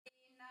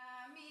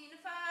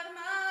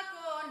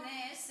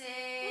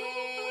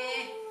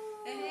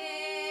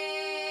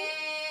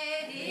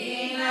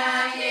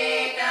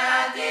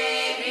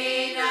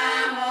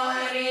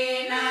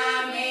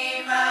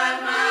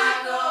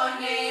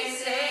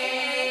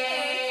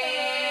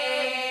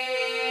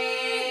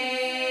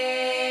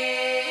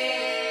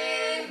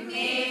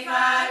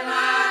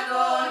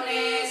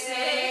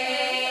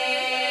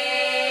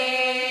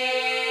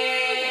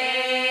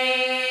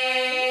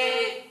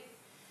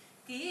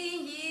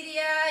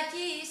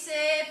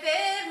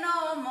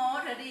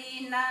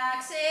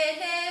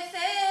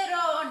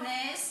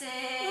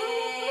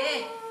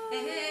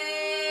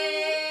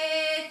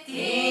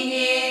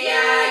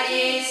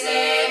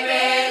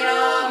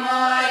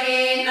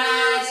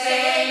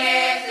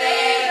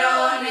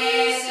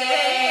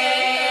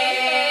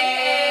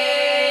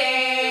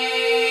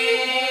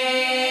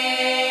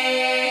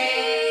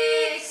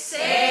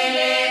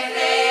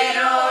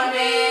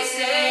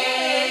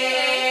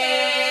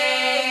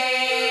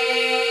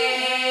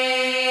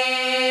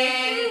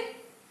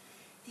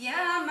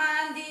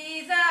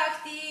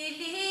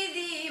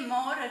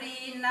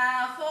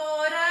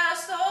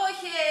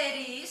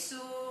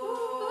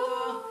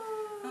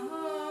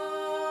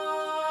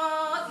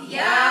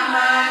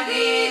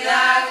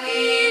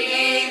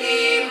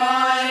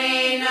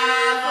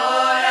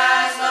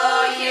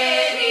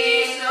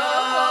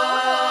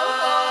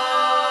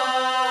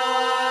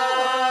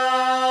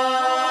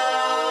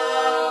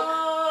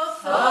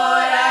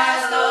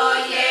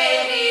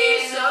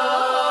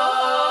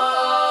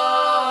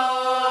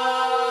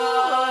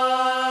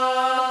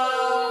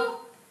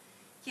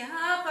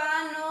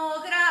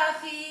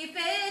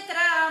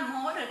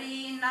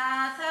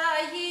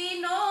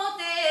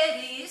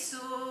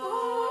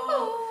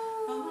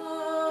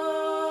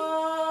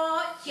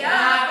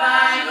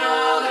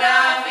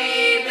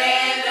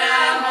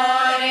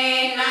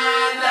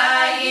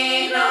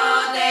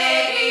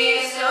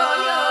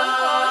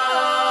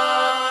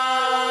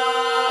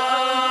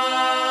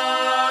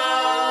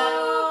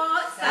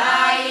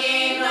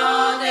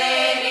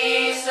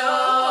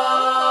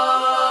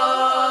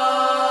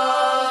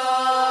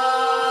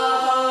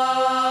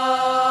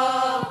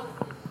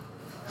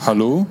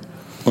Hallo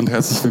und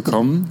herzlich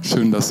willkommen.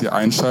 Schön, dass ihr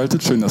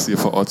einschaltet, schön, dass ihr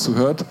vor Ort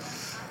zuhört.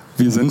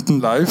 Wir senden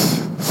live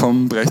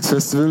vom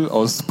Brechts-Festival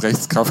aus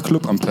Brechts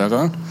Kraftclub am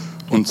Plärrer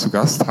und zu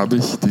Gast habe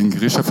ich den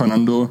Girisha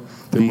Fernando,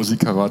 den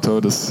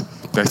Musikkurator des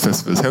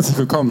Brechts-Festivals. Herzlich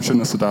willkommen, schön,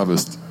 dass du da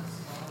bist.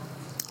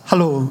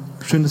 Hallo,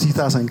 schön, dass ich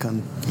da sein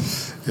kann.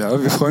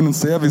 Ja, wir freuen uns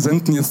sehr. Wir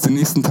senden jetzt die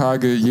nächsten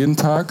Tage jeden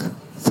Tag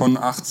von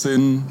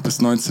 18 bis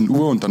 19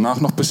 Uhr und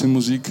danach noch ein bisschen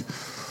Musik.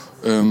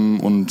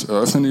 Und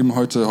eröffnen eben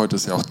heute. Heute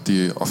ist ja auch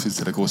die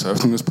offizielle große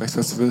Eröffnung des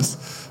Brechts-Festivals.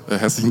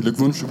 Herzlichen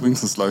Glückwunsch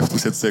übrigens, das läuft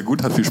bis jetzt sehr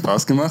gut, hat viel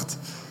Spaß gemacht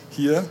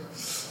hier.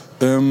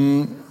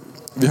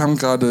 Wir haben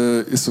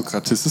gerade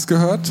Isokratissis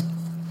gehört,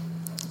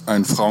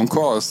 ein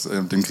Frauenchor aus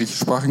dem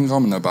griechischsprachigen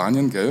Raum in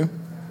Albanien, gell?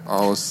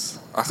 Aus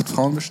 8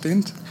 Frauen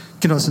bestehend.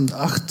 Genau, es sind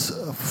 8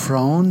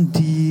 Frauen,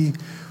 die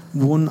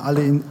wohnen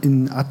alle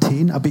in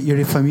Athen, aber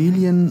ihre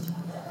Familien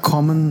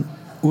kommen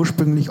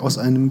ursprünglich aus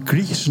einem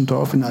griechischen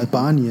Dorf in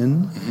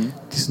Albanien.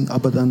 Die sind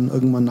aber dann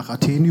irgendwann nach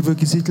Athen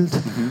übergesiedelt.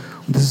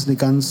 Und das ist eine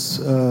ganz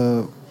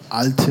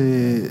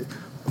alte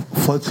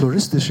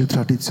folkloristische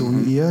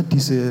Tradition eher,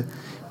 diese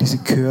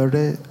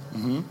Chöre.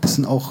 Das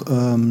sind auch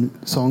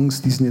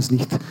Songs, die sind jetzt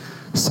nicht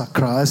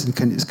sakral,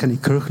 ist keine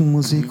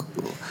Kirchenmusik,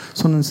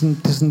 sondern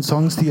das sind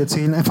Songs, die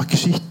erzählen einfach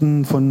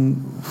Geschichten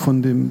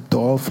von dem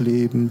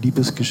Dorfleben,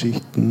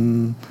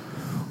 Liebesgeschichten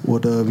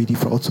oder wie die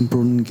Frau zum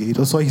Brunnen geht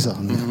oder solche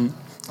Sachen.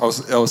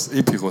 Aus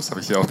Epirus habe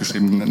ich hier auch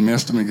geschrieben, ein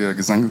mehrstimmiger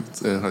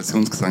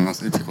Traditionsgesang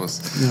aus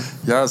Epirus.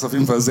 Ja, ist auf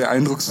jeden Fall ein sehr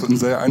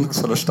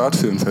eindrucksvoller Start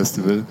für ein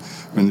Festival,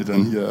 wenn die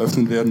dann hier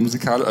eröffnet werden,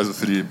 musikalisch, also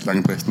für die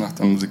lange Brechtnacht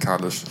dann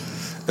musikalisch.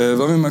 Wollen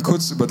wir mal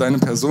kurz über deine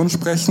Person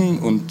sprechen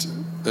und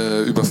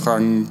über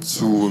Fragen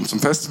zum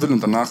Festival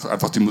und danach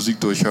einfach die Musik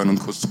durchhören und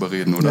kurz drüber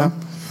reden, oder?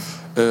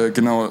 Ja.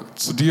 Genau,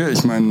 zu dir,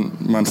 ich meine,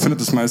 man findet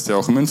das meiste ja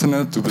auch im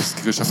Internet. Du bist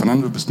Girisha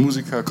Fernando, du bist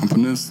Musiker,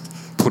 Komponist,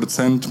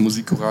 Produzent,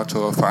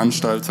 Musikkurator,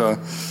 Veranstalter,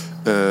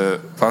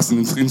 warst in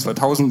den frühen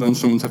 2000ern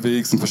schon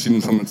unterwegs in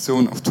verschiedenen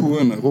Formationen auf Tour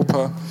in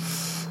Europa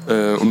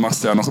und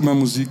machst ja noch immer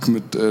Musik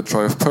mit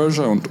Troy of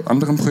Persia und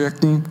anderen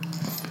Projekten.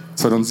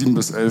 2007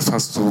 bis 2011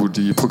 hast du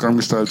die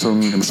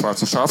Programmgestaltung im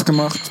Schwarzen Schaf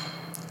gemacht.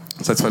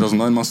 Seit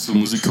 2009 machst du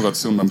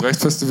Musikkuration beim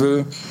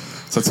Brechts-Festival.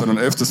 Seit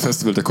 2011 das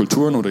Festival der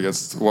Kulturen oder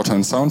jetzt Water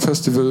and Sound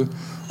Festival.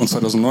 Und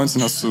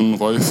 2019 hast du einen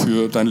Roy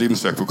für dein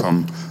Lebenswerk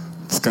bekommen.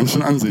 Das ist ganz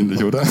schön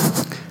ansehnlich, oder?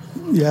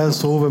 Ja,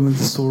 so, wenn man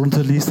das so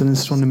runterliest, dann ist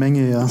es schon eine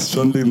Menge, ja. Das ist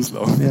schon ein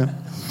Lebenslauf. Ja.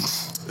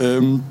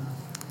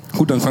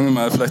 Gut, dann fangen wir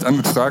mal vielleicht an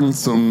mit Fragen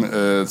zum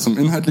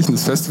Inhaltlichen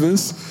des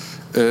Festivals.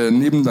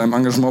 Neben deinem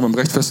Engagement beim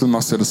Brechts-Festival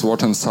machst du ja das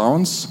Water and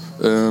Sounds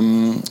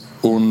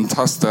und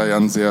hast da ja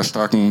einen sehr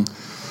starken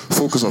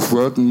Fokus auf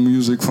World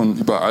Music von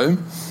überall.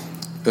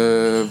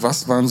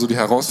 Was waren so die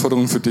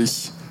Herausforderungen für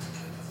dich,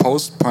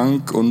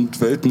 Post-Punk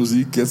und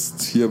Weltmusik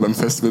jetzt hier beim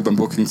Festival, beim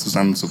Booking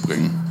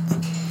zusammenzubringen?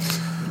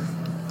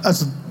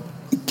 Also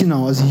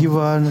hier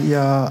war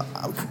ja,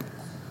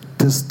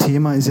 das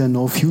Thema ist ja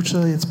No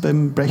Future jetzt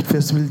beim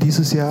Brecht-Festival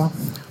dieses Jahr.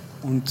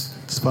 Und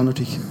das war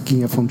natürlich,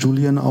 ging ja von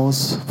Julian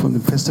aus, von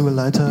dem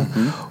Festivalleiter.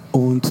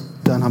 Und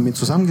dann haben wir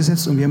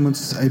zusammengesetzt und wir haben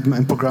uns eben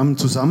ein Programm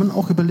zusammen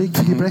auch überlegt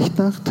für die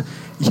Brechtnacht.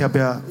 Ich habe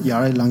ja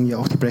jahrelang ja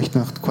auch die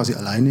Brechtnacht quasi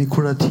alleine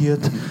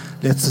kuratiert.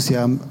 Letztes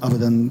Jahr aber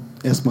dann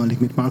erstmalig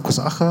mit Markus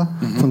Acher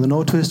von The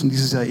No Twist und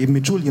dieses Jahr eben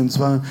mit Julian. Es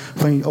war,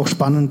 fand ich auch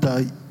spannend, da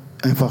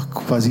einfach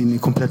quasi eine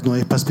komplett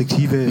neue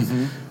Perspektive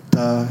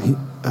da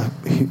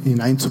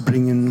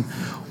hineinzubringen.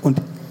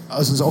 Und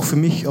also es ist auch für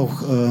mich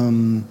auch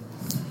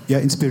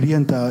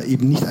inspirierend, da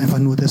eben nicht einfach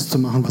nur das zu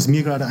machen, was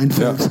mir gerade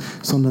einfällt,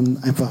 sondern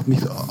einfach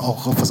mich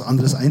auch auf was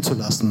anderes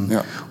einzulassen.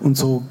 Ja. Und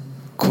so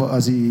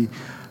quasi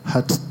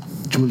hat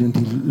Julian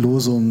die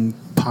Losung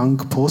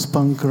Punk,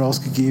 Post-Punk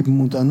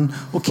rausgegeben und dann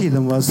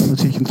war es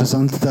natürlich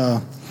interessant,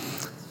 da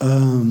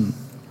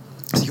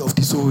sich auf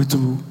die Suche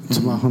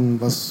zu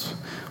machen, was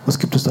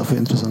gibt es da für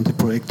interessante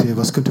Projekte,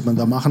 was könnte man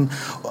da machen.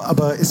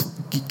 Aber es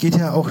geht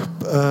ja auch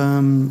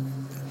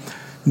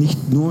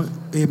nicht nur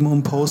eben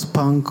um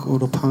Post-Punk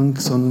oder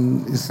Punk,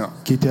 sondern es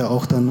geht ja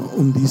auch dann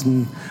um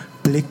diesen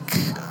Blick,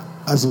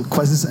 also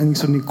quasi ist es eigentlich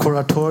so ein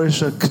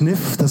kuratorischer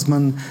Kniff, dass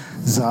man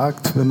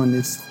sagt, wenn man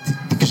jetzt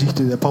die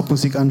Geschichte der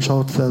Popmusik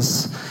anschaut,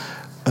 dass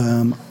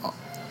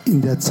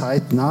in der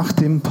Zeit nach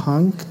dem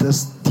Punk,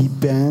 dass die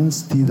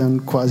Bands, die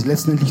dann quasi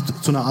letztendlich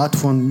zu einer Art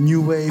von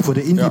New Wave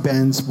oder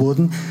Indie-Bands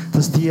wurden,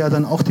 dass die ja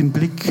dann auch den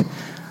Blick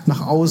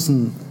nach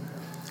außen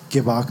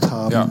gewagt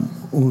haben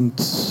und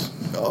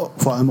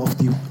vor allem auf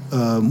die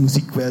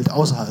Musikwelt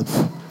außerhalb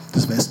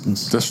des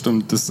Westens. Das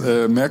stimmt. Das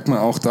merkt man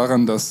auch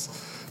daran, dass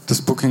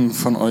das Booking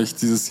von euch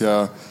dieses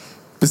Jahr ein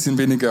bisschen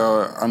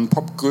weniger an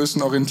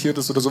Popgrößen orientiert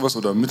ist oder sowas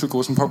oder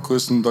mittelgroßen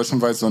Popgrößen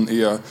deutschlandweit, sondern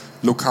eher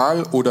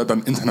lokal oder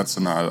dann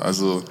international.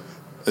 Also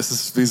es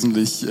ist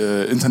wesentlich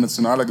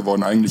internationaler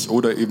geworden eigentlich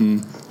oder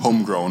eben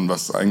homegrown,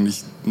 was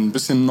eigentlich ein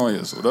bisschen neu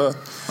ist, oder?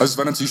 Also es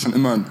war natürlich schon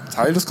immer ein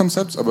Teil des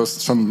Konzepts, aber es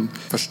ist schon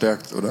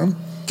verstärkt, oder?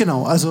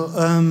 Genau, also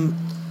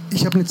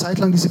ich habe eine Zeit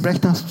lang diese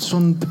Brechtnacht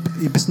schon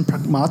ein bisschen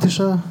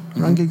pragmatischer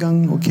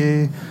rangegangen.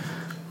 Okay,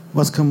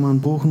 was kann man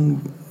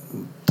buchen?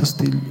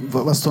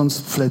 was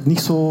sonst vielleicht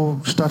nicht so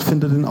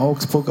stattfindet in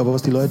Augsburg, aber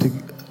was die Leute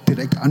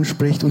direkt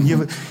anspricht. Und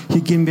hier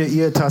gehen wir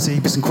eher tatsächlich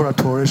ein bisschen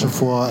kuratorischer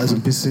vor, also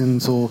ein bisschen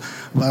so,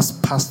 was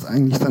passt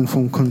eigentlich dann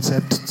vom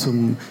Konzept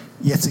zum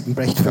jetzigen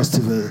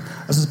Brecht-Festival.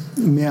 Also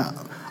mehr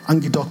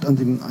angedockt an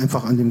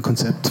dem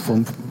Konzept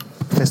vom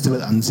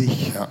Festival an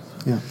sich. Ja.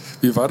 Ja.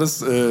 Wie war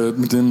das,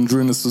 mit dem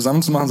Julian das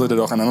zusammenzumachen? Seid ihr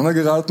da auch aneinander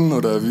geraten?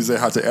 Oder wie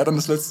sehr hatte er dann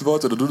das letzte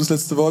Wort oder du das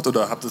letzte Wort?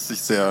 Oder habt es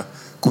sich sehr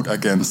gut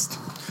ergänzt?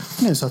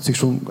 Nee, es hat sich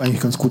schon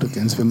eigentlich ganz gut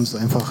ergänzt. Wir haben uns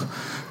einfach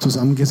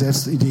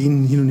zusammengesetzt,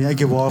 Ideen hin und her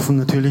geworfen.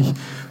 Natürlich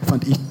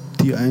fand ich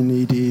die eine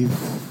Idee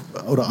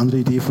oder andere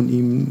Idee von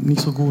ihm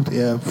nicht so gut,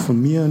 er von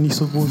mir nicht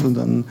so gut. Und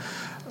dann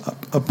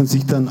hat man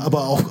sich dann,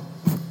 aber auch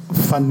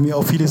fanden wir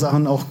auch viele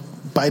Sachen auch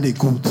beide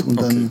gut.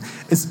 Und dann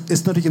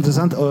ist natürlich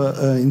interessant,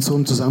 in so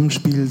einem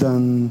Zusammenspiel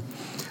dann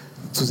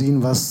zu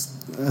sehen, also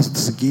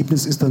das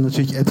Ergebnis ist dann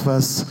natürlich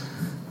etwas,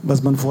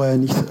 was man vorher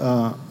nicht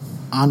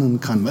ahnen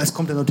kann. Weil es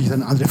kommt ja natürlich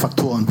dann andere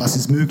Faktoren. Was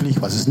ist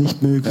möglich, was ist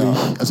nicht möglich. Ja.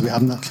 Also wir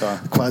haben da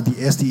quasi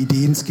die ersten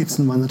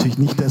Ideenskizzen waren natürlich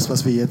nicht das,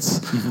 was wir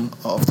jetzt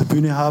auf der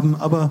Bühne haben.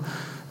 Aber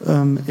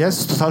es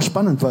ist total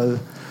spannend, weil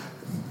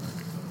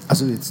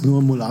also jetzt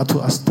nur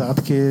Mulatu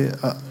Astatke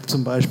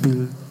zum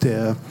Beispiel,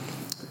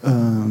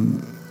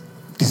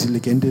 diese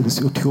Legende des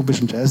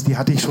äthiopischen Jazz, die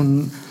hatte ich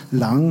schon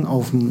lang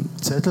auf dem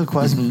Zettel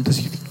quasi, dass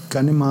ich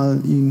gerne mal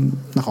ihn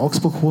nach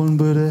Augsburg holen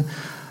würde.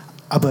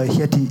 Aber ich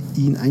hätte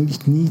ihn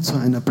eigentlich nie zu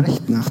einer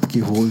Brechtnacht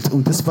geholt.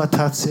 Und das war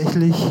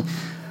tatsächlich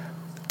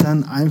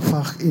dann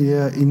einfach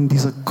eher in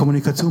dieser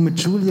Kommunikation mit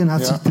Julian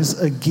hat sich das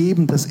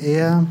ergeben, dass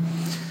er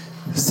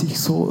sich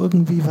so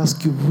irgendwie was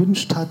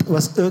gewünscht hat,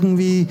 was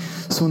irgendwie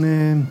so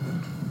ein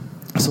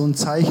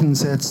Zeichen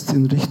setzt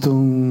in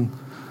Richtung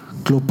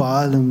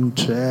globalem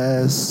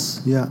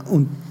Jazz.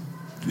 Und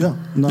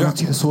dann hat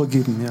sich das so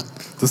ergeben. Ja.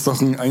 Das ist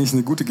doch eigentlich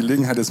eine gute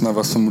Gelegenheit, jetzt mal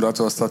was von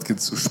Mulatu Astatke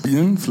zu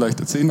spielen. Vielleicht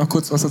erzähle ich noch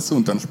kurz was dazu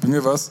und dann spielen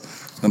wir was.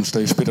 Dann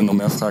stelle ich später noch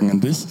mehr Fragen an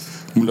dich.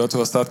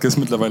 Mulatu Astatke ist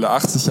mittlerweile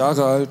 80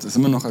 Jahre alt, ist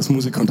immer noch als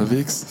Musiker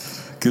unterwegs,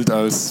 gilt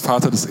als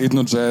Vater des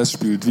Ethno-Jazz,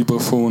 spielt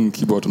Vibraphon,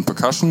 Keyboard und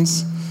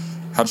Percussions,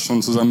 hat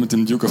schon zusammen mit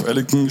dem Duke of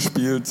Ellington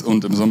gespielt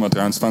und im Sommer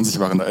 23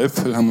 war in der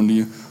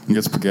Elbphilharmonie und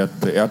jetzt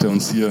beehrt er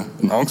uns hier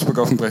in Augsburg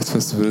auf dem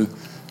Brecht-Festival.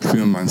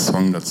 Spielen wir mal einen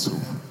Song dazu.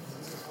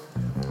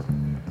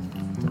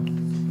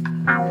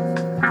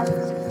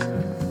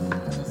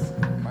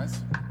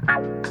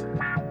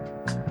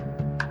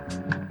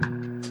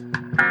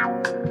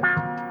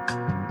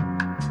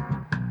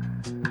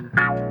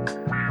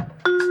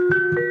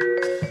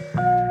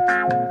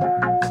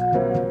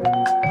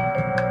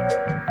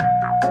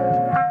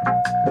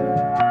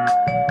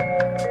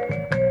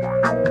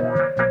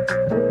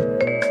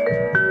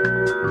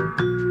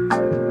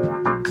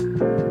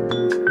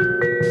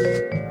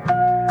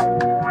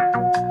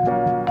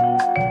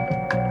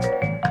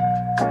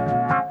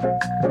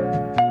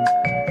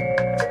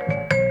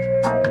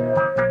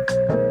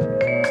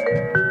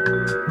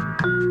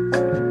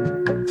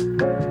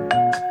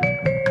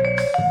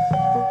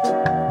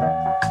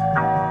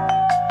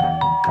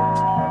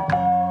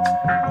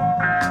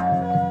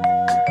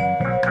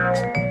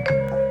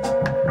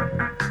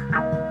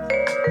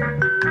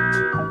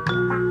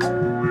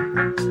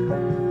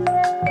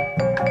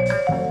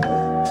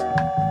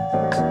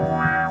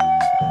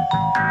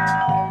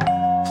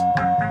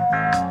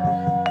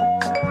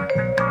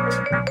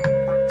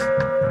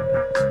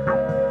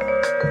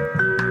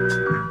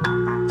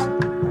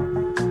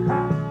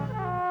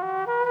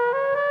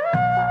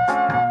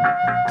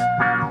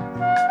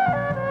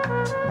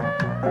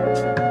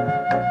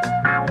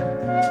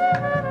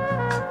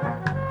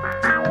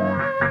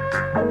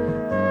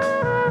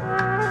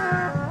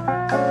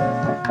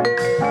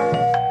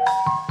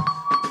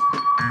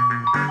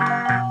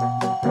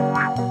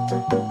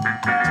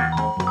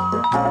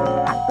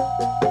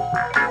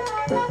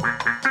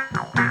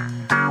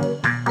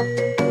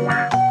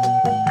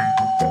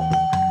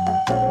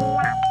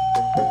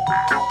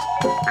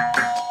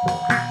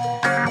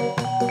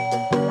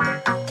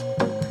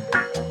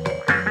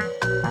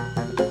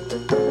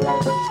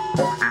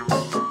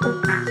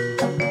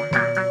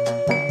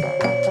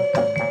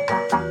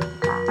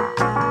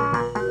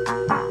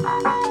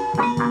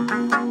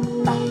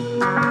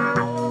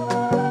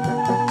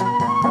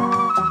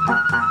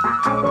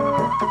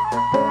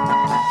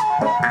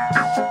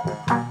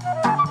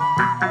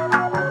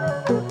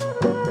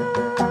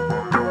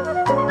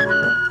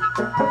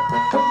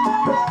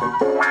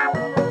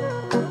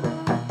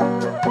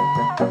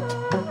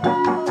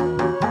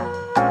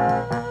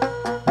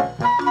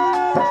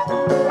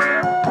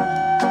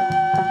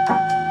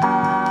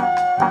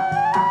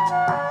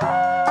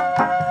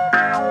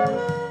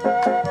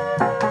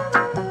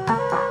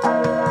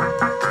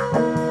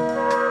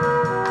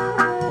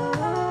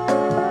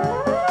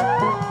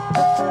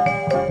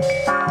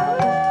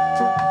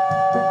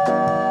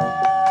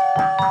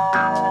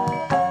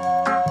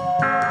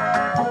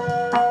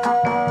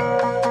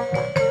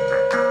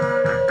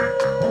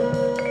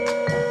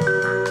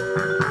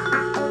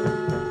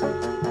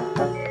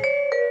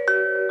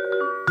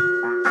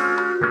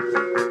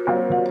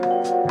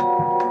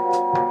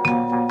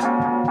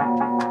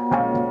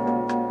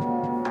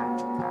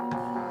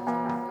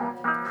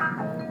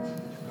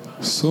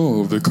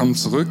 willkommen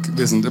zurück.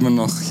 Wir sind immer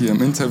noch hier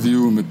im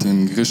Interview mit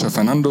dem Girisha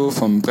Fernando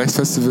vom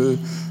Brecht-Festival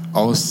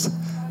aus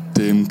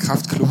dem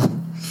Kraftclub.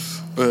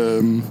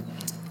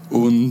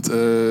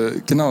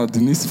 Genau, die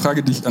nächste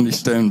Frage, die ich an dich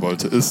stellen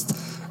wollte, ist,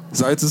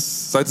 seit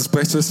das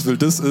Brecht-Festival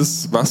das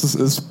ist, was es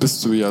ist,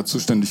 bist du ja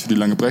zuständig für die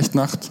Lange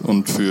Brecht-Nacht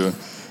und für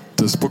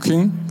das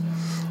Booking.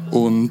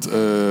 Und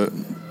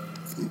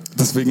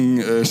deswegen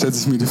stellt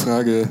sich mir die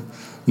Frage,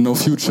 No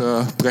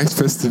Future,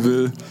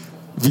 Brecht-Festival,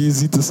 wie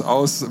sieht es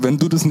aus, wenn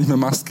du das nicht mehr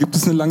machst? Gibt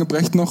es eine Lange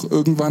Brecht noch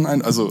irgendwann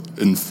also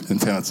in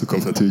ferner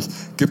Zukunft natürlich,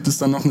 gibt es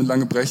dann noch eine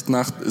Lange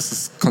Brecht-Nacht? Ist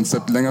das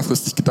Konzept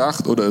längerfristig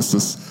gedacht oder ist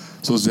es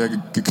so sehr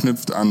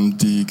geknüpft an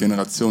die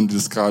Generation, die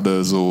das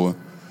gerade so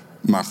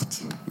macht?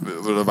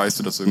 Oder weißt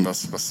du das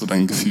irgendwas, was so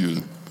dein Gefühl?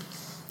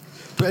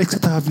 Weil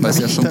es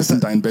ja schon ein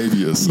bisschen dein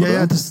Baby ist, ja, oder?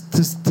 Ja, das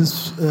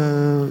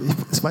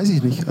weiß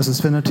ich nicht. Also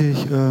es wäre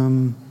natürlich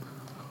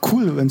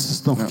cool, wenn es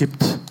es noch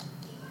gibt.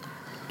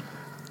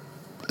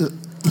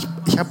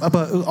 Ich habe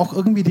aber auch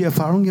irgendwie die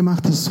Erfahrung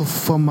gemacht, dass so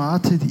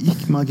Formate, die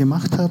ich mal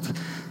gemacht habe,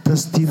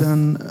 dass die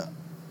dann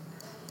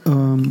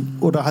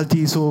oder halt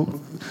die so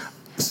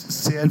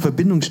sehr in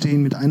Verbindung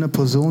stehen mit einer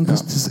Person,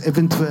 dass das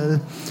eventuell,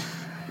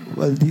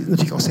 weil die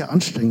natürlich auch sehr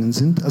anstrengend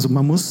sind, also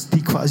man muss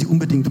die quasi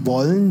unbedingt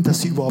wollen,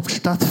 dass sie überhaupt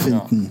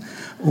stattfinden. Ja.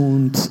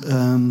 Und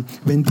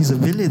wenn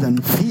dieser Wille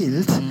dann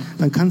fehlt,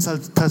 dann kann es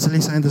halt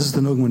tatsächlich sein, dass es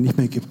dann irgendwann nicht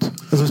mehr gibt.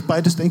 Also ist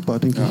beides denkbar,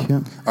 denke ich.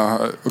 Ja.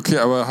 Okay,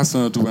 aber hast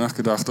du darüber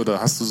nachgedacht oder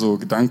hast du so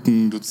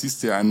Gedanken, du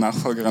ziehst dir einen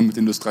Nachfolger ran, mit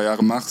dem du es 3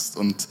 Jahre machst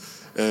und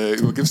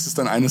übergibst es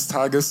dann eines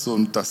Tages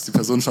und dass die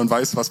Person schon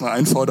weiß, was man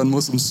einfordern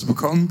muss, um es zu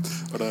bekommen?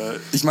 Oder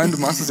ich meine, du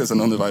machst es jetzt ja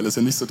noch eine Weile, ist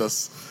ja nicht so,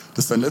 dass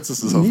das dein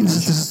letztes ist. Nee,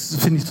 das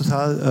finde ich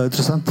total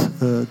interessant,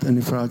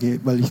 deine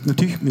Frage, weil ich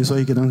natürlich mir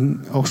solche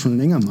Gedanken auch schon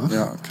länger mache.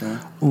 Ja, klar.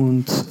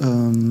 Und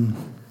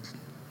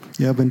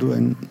wenn du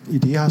eine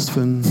Idee hast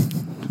für einen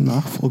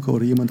Nachfolger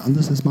oder jemand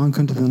anderes das machen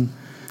könnte, dann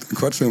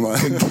quatschen wir mal.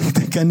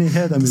 Gerne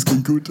her damit. Das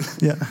klingt gut.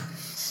 Ja.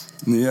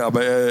 Nee,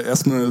 aber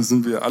erstmal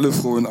sind wir alle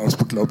froh in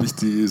Augsburg, glaube ich,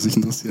 die sich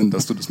interessieren,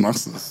 dass du das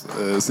machst. Das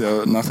ist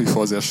ja nach wie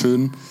vor sehr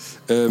schön.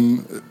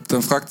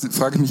 Dann frage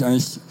ich mich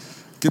eigentlich,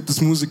 gibt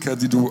es Musiker,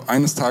 die du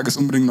eines Tages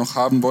unbedingt noch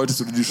haben wolltest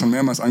oder die du schon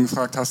mehrmals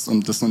angefragt hast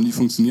und das noch nie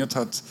funktioniert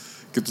hat?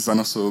 Gibt es da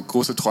noch so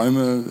große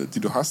Träume,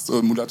 die du hast?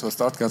 Mulator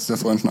Startgard hast du ja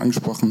vorhin schon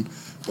angesprochen.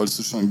 Wolltest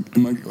du schon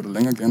immer oder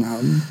länger gerne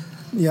haben?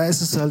 Ja,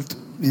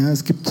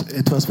 es gibt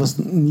etwas, was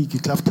nie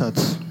geklappt hat.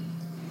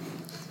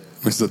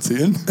 Möchtest du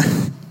erzählen?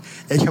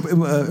 Ich habe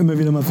immer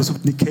wieder mal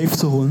versucht, Nick Cave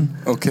zu holen.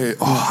 Okay,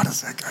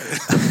 das wäre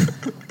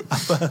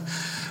geil.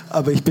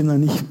 aber ich bin da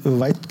nicht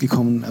weit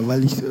gekommen,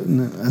 weil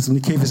also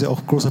Nick Cave ist ja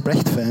auch großer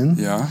Brecht-Fan.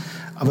 Ja.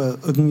 Aber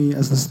irgendwie,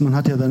 man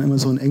hat ja dann immer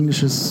so ein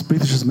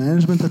britisches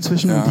Management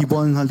dazwischen und die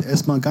wollen halt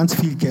erstmal ganz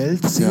viel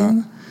Geld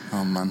sehen.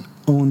 Ja. Oh Mann.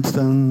 Und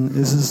dann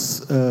ist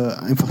es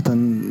einfach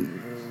dann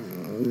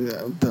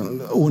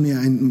ohne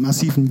einen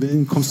massiven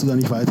Willen kommst du da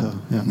nicht weiter.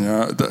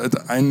 Ja,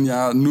 ein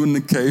Jahr nur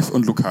Nick Cave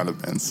und lokale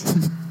Bands.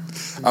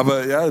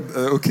 Aber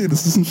okay,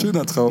 das ist ein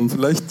schöner Traum.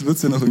 Vielleicht wird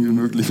es ja noch irgendwie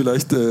möglich.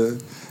 Vielleicht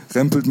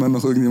rempelt man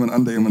noch irgendjemand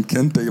an, der jemand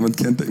kennt.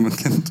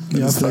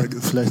 Ja,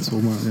 vielleicht so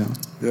mal, ja.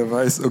 Wer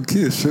weiß,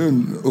 okay,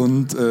 schön.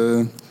 Und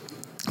dann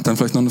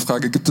vielleicht noch eine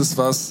Frage. Gibt es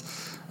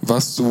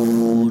was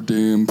du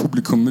dem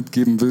Publikum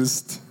mitgeben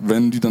willst,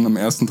 wenn die dann am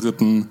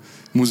 1.3.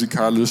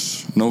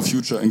 musikalisch No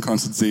Future in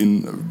Concert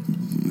sehen?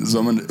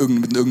 Soll man mit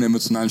irgendeiner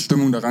emotionalen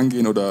Stimmung da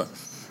rangehen oder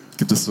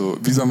gibt es so,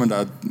 wie soll man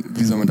da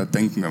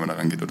denken, wenn man da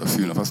rangeht oder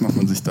fühlen? Auf was macht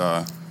man sich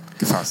da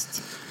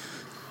gefasst?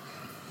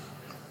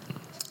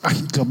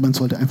 Ich glaube, man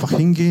sollte einfach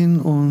hingehen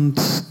und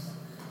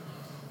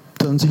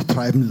dann sich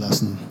treiben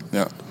lassen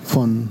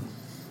von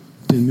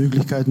den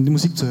Möglichkeiten, die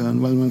Musik zu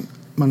hören, weil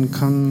man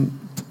kann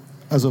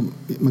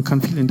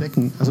viel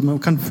entdecken. Also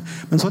man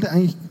sollte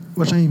eigentlich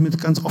wahrscheinlich mit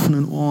ganz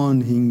offenen Ohren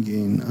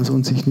hingehen, also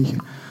und sich nicht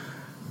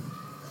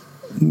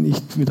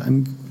mit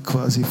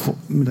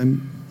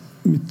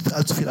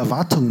allzu viel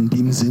Erwartungen in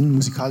dem Sinn,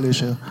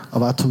 musikalische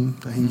Erwartungen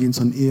dahin gehen,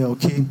 sondern eher,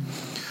 okay,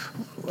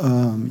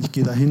 ich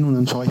gehe da hin und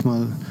dann schaue ich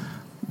mal,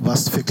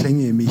 was für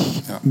Klänge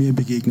mir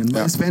begegnen.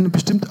 Weil es werden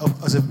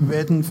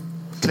werden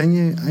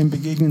Klänge einem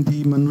begegnen,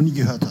 die man noch nie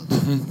gehört hat.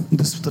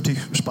 Und das ist natürlich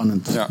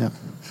spannend.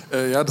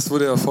 Das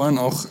wurde ja vorhin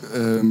auch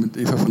mit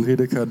Eva von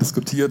Redeker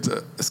diskutiert.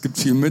 Es gibt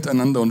viel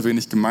miteinander und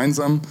wenig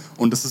gemeinsam.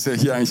 Und das ist ja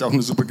hier eigentlich auch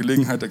eine super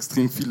Gelegenheit,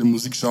 extrem viele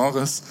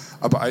Musikgenres,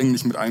 aber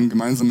eigentlich mit einem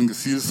gemeinsamen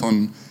Gefühl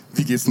von,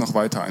 wie geht es noch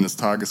weiter eines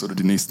Tages oder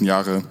die nächsten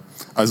Jahre.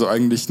 Also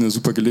eigentlich eine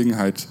super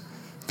Gelegenheit,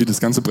 wie das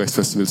ganze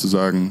Brecht-Festival zu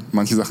sagen.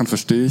 Manche Sachen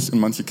verstehe ich und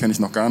manche kenne ich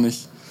noch gar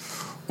nicht.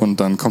 Und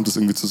dann kommt es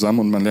irgendwie zusammen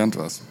und man lernt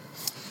was.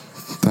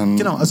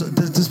 Genau, also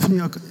das finde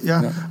ich auch,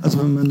 also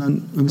wenn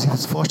man sich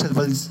das vorstellt,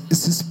 weil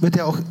wird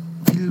ja auch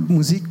viel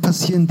Musik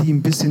passieren, die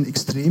ein bisschen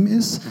extrem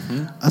ist.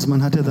 Also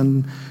man hat ja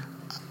dann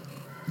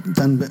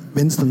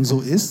wenn es dann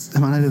so ist,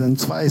 man hat ja dann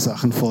 2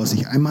 Sachen vor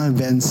sich. Einmal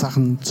werden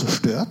Sachen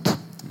zerstört.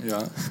 Ja.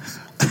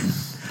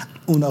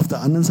 Und auf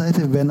der anderen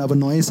Seite werden aber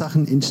neue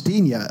Sachen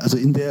entstehen, ja. Also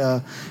in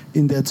der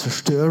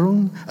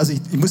Zerstörung. Also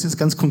ich muss jetzt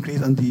ganz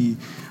konkret an die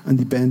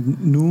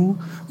Band Nu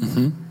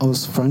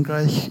aus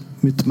Frankreich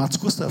mit Mats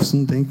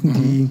Gustafsson denken,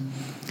 die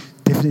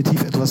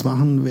definitiv etwas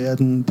machen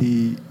werden,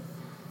 die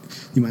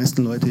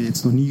meisten Leute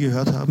jetzt noch nie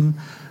gehört haben.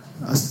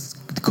 Also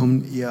die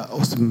kommen eher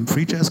aus dem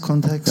Free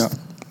Jazz-Kontext. Ja.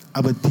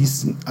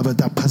 Aber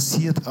da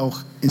passiert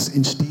auch, es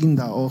entstehen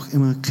da auch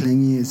immer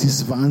Klänge. Es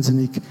ist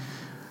wahnsinnig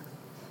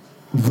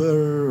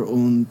wirr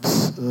und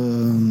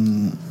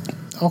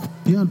auch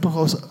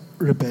durchaus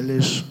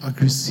rebellisch,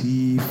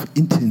 aggressiv,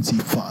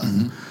 intensiv vor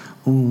allem.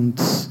 Und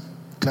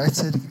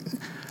gleichzeitig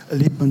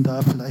erlebt man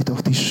da vielleicht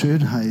auch die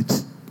Schönheit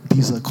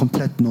dieser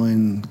komplett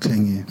neuen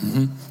Klänge.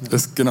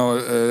 Das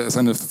ist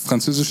eine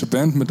französische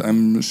Band mit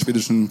einem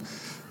schwedischen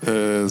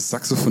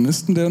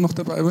Saxophonisten, der noch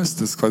dabei ist.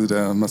 Das ist quasi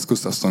der Mats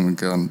Gustafsson,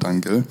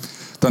 Dangel.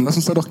 Dann lass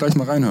uns da doch gleich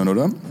mal reinhören,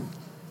 oder?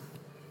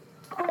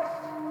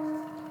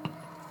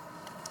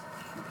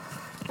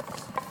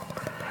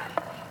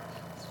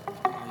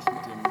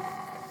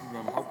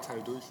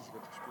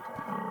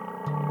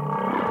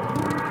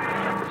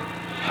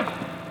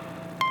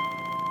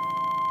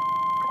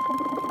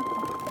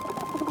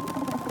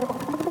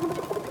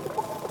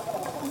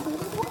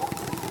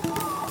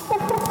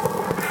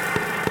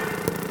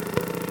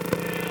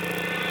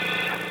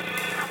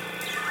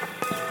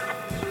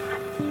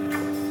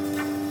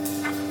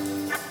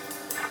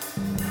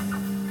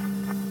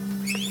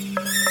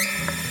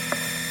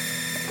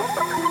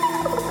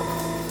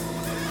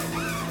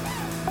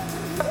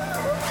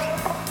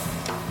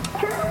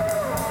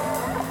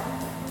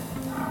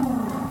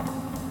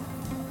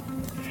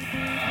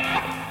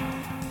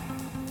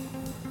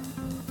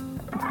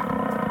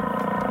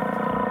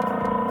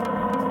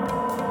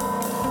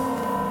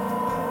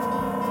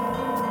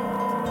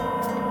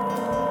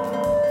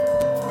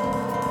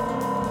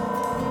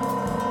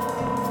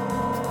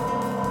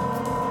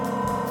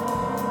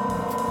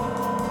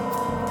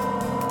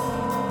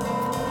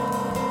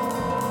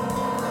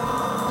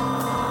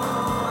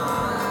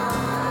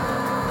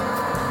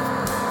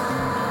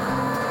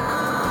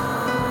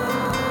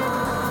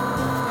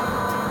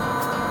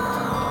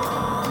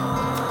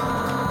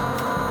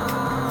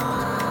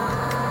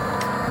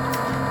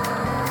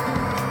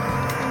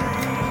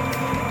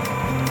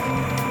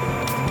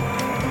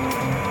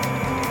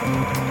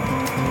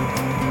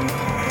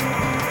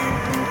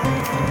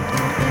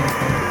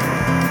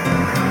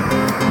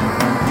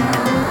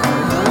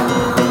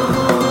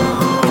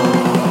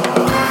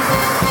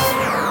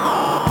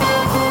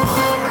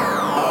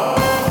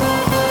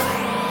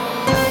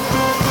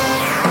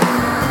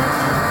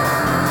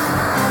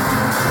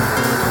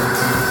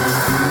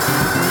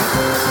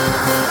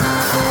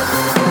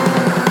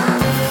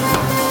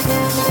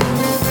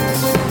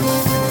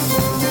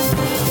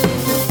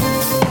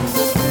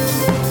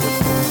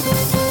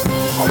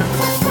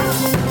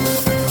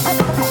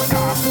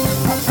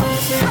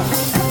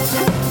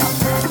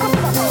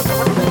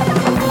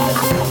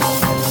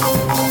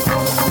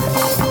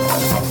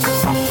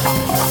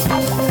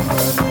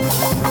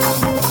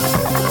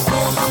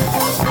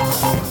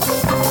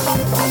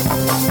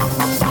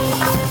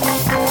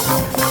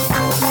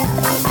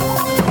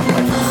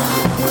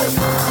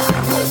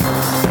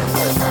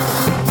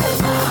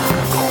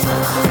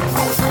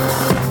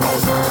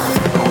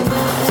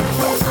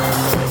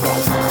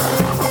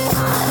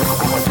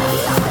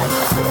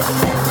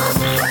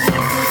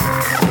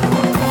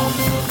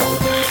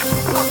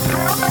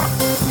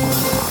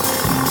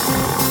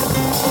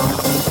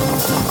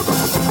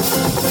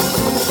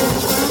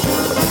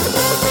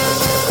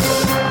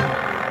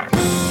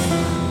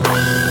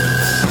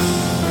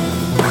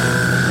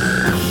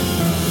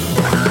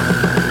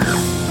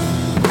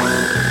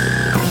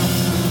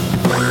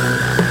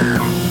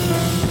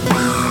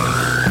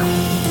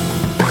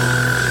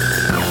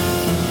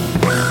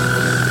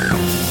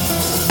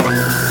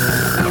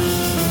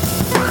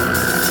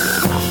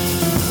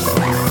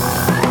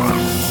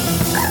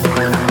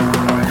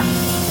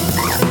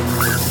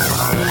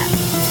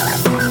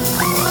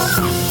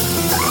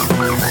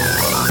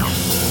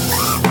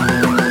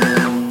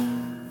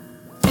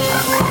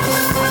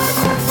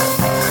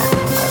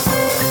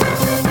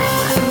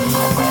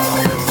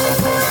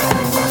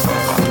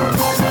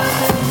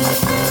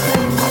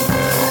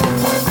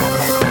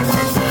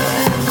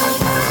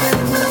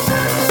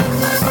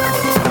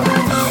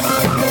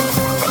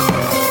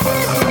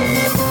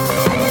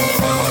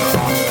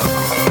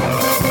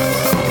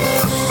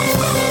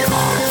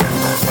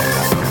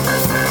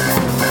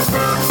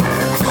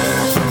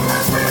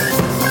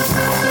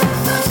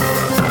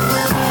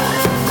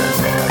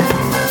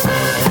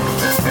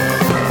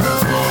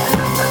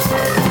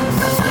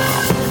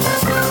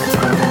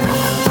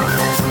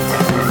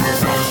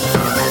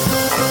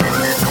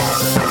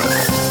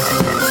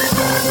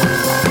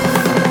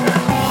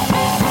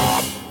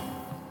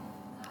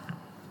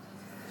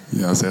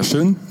 Ja, sehr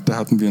schön. Da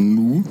hatten wir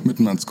Nu mit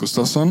Mats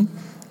Gustafsson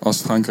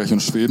aus Frankreich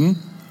und Schweden.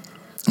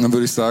 Und dann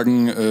würde ich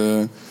sagen,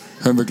 hören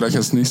wir gleich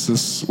als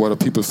nächstes What Are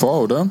People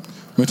For, oder?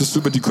 Möchtest du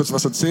über die kurz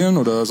was erzählen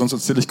oder sonst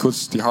erzähle ich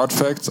kurz die Hard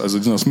Facts? Also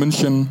die sind aus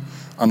München,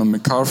 Anna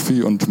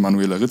McCarthy und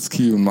Manuela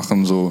Ritzky und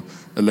machen so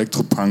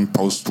Elektropunk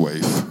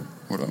Postwave,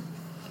 oder?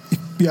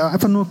 Ja,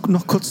 einfach nur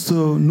noch kurz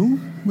zu Nu,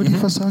 würde ich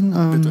fast sagen.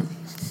 Bitte.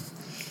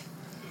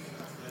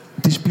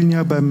 Die spielen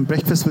ja beim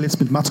Brecht Festival jetzt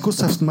mit Mats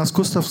Gustafsson. Mats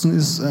Gustafsson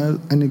ist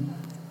eine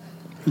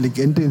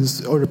Legende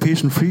des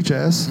europäischen Free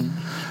Jazz.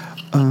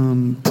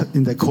 In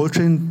der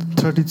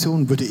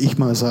Coltrane-Tradition würde ich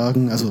mal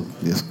sagen, also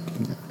das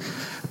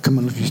kann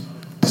man natürlich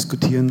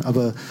diskutieren,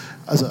 aber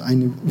also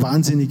eine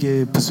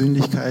wahnsinnige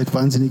Persönlichkeit,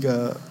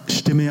 wahnsinnige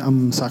Stimme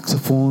am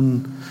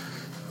Saxophon,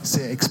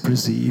 sehr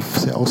expressiv,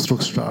 sehr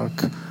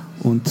ausdrucksstark,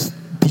 und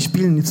die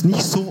spielen jetzt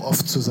nicht so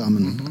oft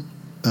zusammen,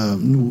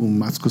 nur um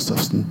Mats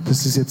Gustafsson.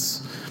 Das ist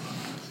jetzt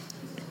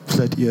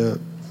vielleicht ihr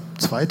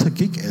zweiter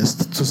Gig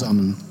erst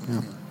zusammen.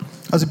 Ja.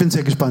 Also ich bin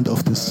sehr gespannt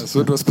auf das. Es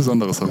wird was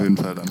Besonderes auf jeden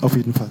Fall dann. Auf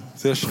jeden Fall.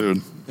 Sehr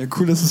schön. Ja,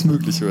 cool, dass es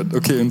möglich wird.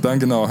 Okay, und dann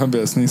genau, hören wir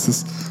als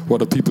nächstes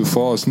What Are People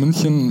For aus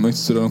München.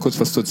 Möchtest du da noch kurz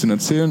was dazu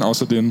erzählen,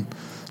 außer den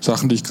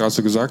Sachen, die ich gerade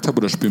so gesagt habe,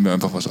 oder spielen wir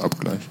einfach was ab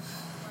gleich?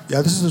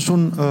 Ja, das ist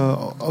schon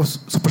ein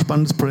super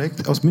spannendes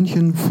Projekt aus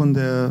München von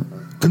der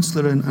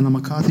Künstlerin Anna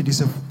McCarthy, die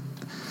ist ja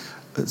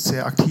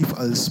sehr aktiv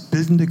als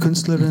bildende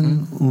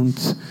Künstlerin, und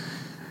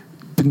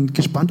bin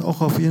gespannt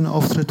auch auf ihren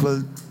Auftritt,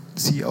 weil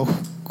sie auch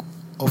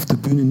auf der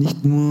Bühne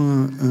nicht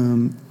nur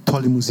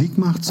tolle Musik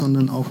macht,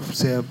 sondern auch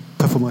sehr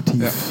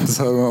performativ. Ja, das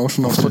haben wir auch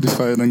schon auf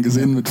Spotify dann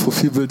gesehen mit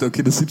Profilbild.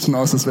 Okay, das sieht schon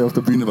aus, als wäre auf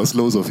der Bühne was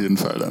los auf jeden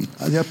Fall dann.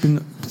 Also ja,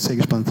 bin sehr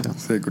gespannt. Ja.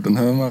 Sehr gut, dann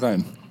hören wir mal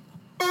rein.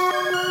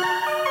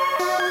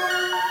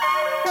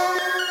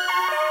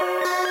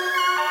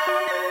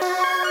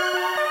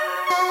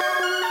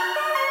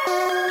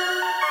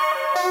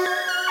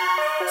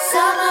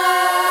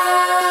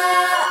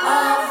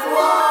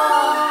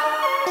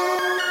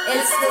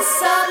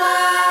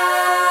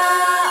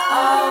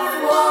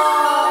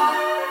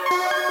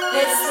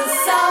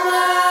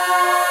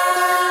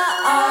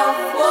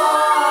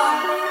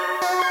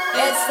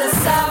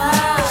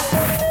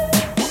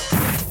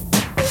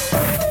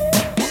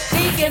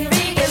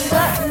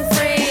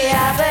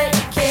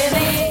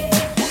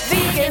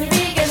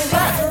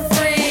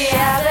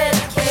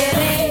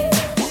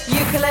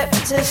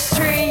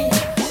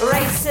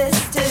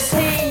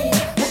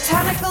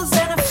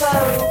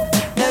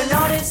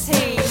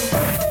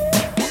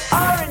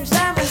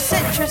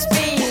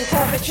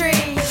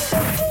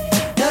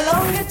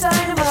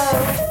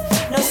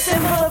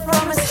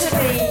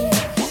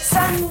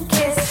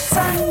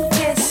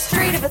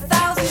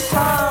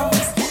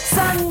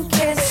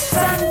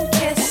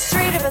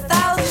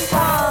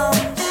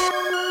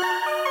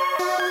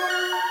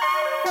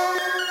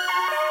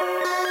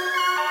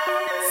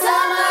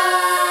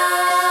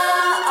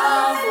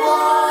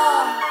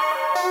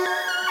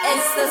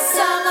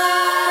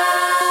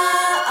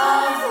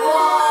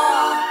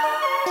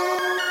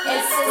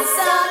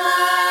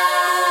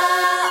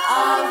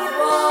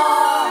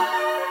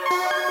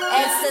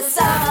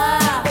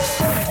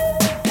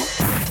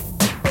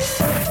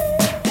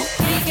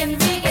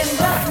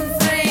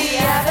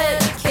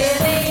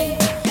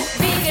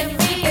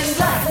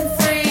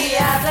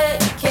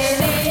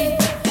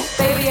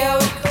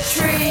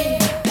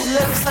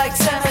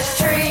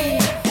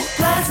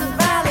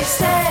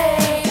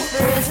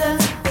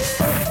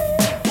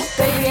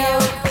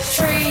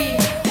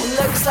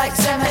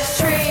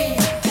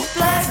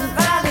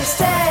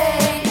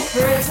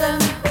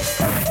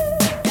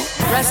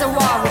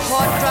 Reservoir,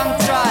 report drunk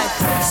drive,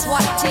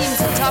 SWAT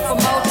teams atop a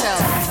motel.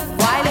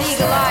 Why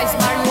legalize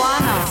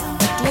marijuana?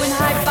 Doing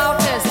high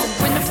bouters and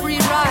win a free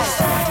ride.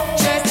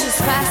 Churches,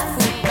 fast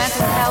food,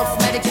 mental health,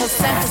 medical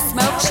center,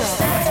 smoke shop.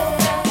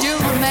 Do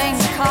remain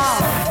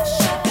calm.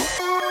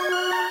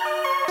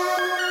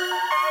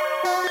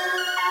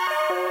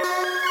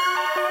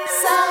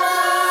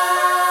 Summer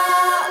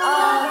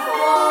of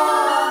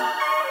war.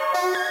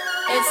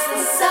 It's the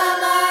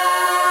summer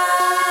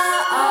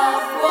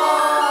of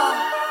war.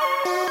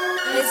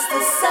 It's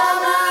the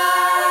summer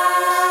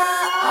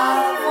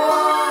of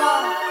war.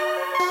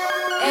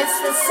 It's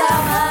the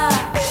summer.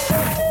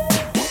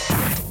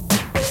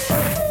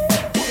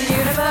 The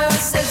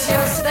universe is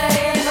yours today,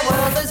 and the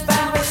world is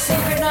bound with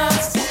secret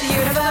notes. The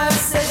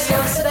universe is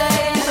yours today,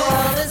 and the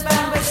world is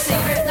bound with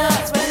secret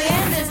notes. When the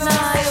end is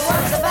nigh,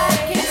 what the bad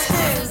kids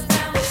do?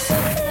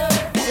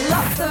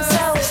 Lock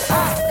themselves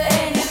up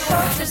in a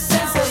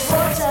fortresses of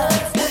water.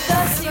 The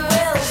thirsty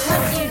will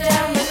hunt you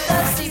down. The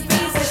thirsty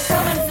bees are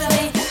coming for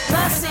thee.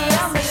 Mercy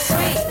on me,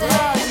 sweet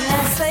Lord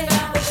Nestle.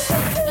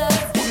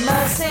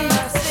 Mercy,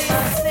 mercy,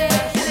 mercy,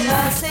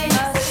 mercy,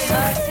 mercy,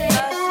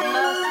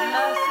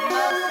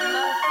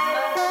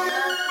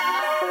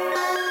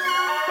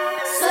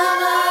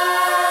 Summer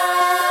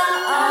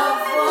of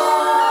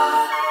war.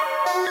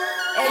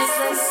 It's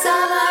the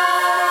summer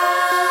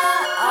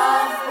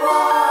of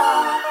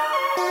war.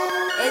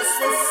 It's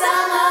the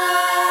summer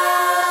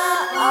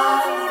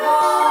of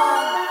war.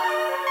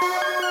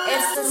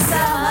 It's the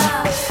summer.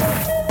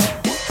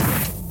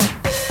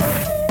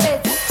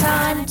 It's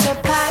time to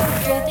pack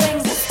your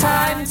things. It's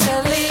time to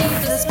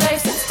leave this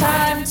place. It's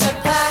time to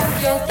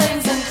pack your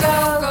things and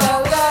go.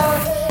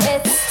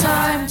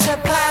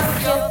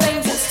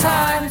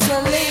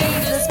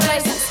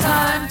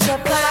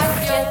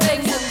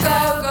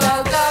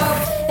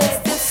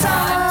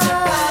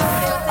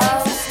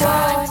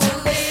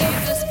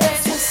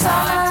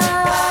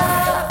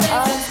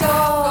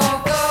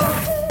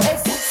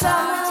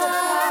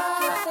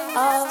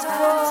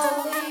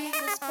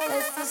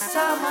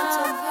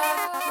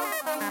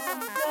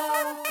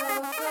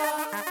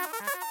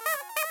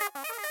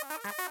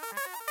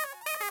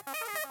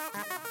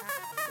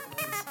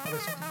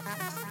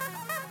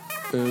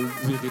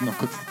 wir reden noch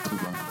kurz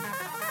drüber.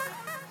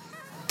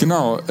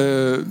 Genau,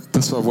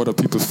 das war What Are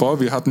People For.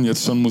 Wir hatten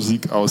jetzt schon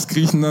Musik aus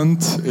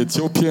Griechenland,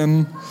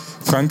 Äthiopien,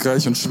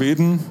 Frankreich und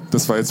Schweden.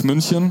 Das war jetzt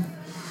München.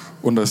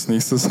 Und als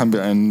nächstes haben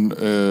wir ein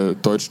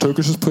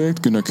deutsch-türkisches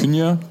Projekt, Güner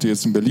Künja, die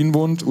jetzt in Berlin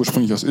wohnt,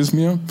 ursprünglich aus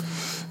Izmir.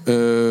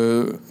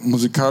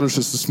 Musikalisch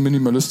ist es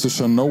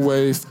minimalistischer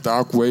No-Wave,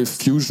 Dark Wave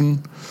Fusion.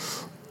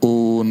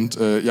 Und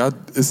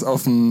ist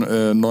auf dem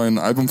neuen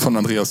Album von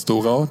Andreas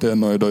Dorau, der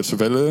Neue Deutsche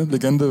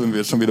Welle-Legende, wenn wir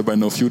jetzt schon wieder bei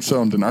No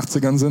Future und den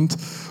 80ern sind.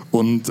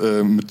 Und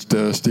mit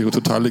der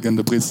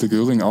Stereo-Total-Legende Brezel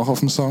Göring auch auf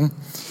dem Song.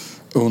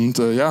 Und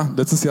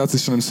letztes Jahr hat sie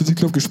schon im City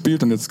Club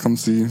gespielt und jetzt kommt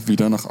sie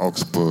wieder nach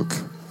Augsburg.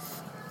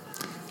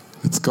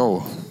 Let's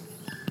go.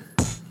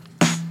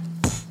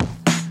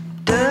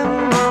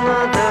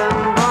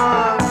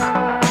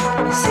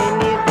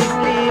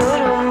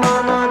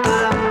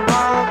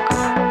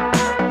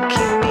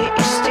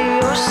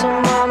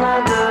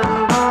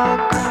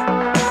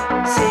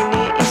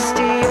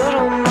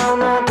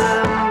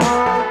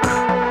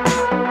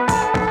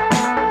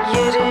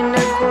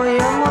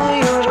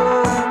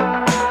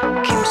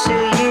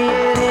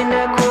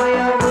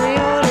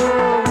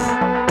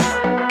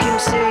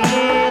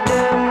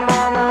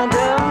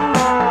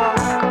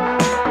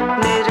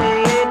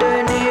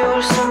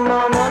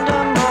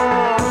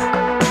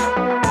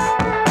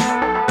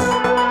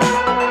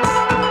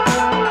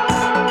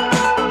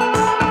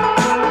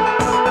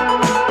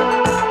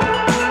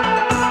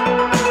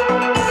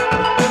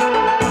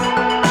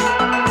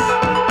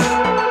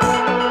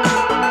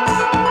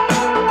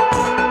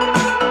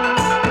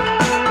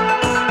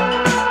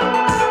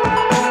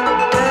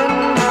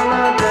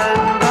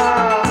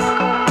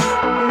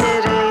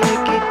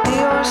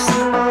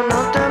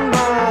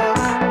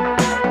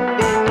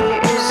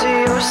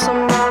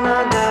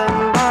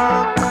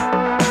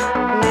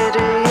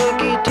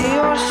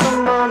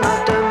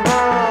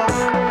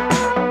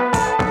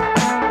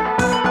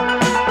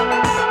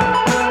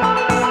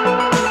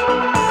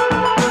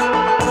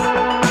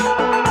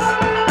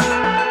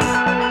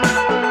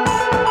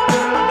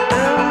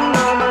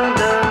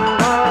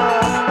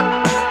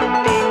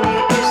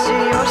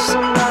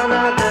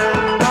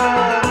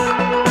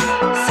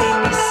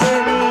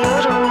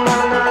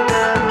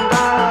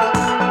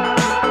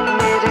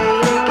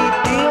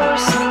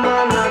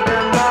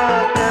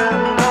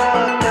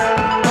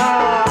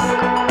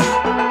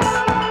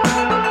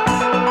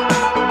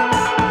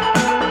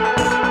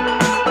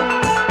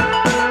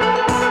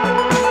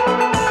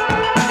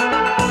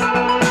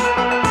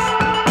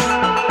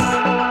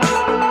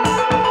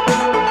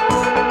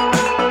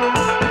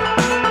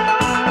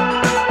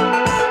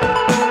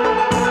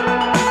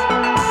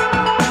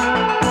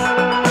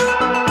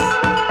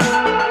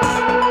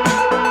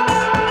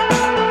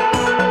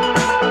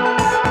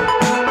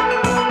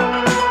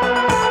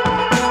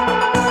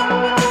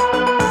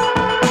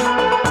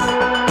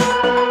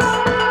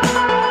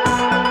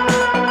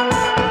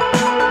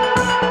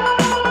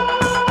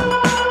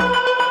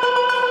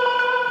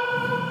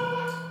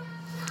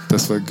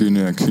 Das war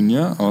Güner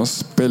Künja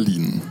aus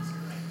Berlin.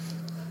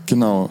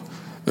 Genau.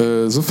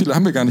 So viele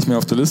haben wir gar nicht mehr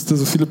auf der Liste,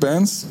 so viele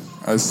Bands.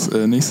 Als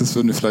nächstes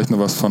würden wir vielleicht noch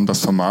was von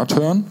Das Format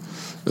hören.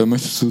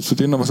 Möchtest du zu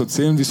denen noch was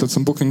erzählen, wie es da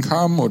zum Booking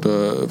kam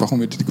oder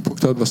warum ihr die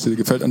gebucht habt, was dir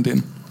gefällt an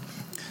denen?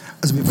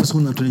 Also wir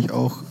versuchen natürlich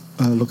auch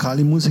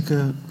lokale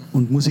Musiker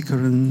und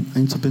Musikerinnen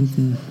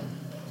einzubinden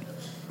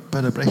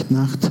bei der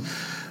Brechtnacht.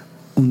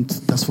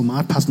 Und das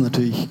Format passt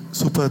natürlich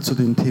super zu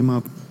dem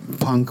Thema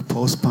Punk,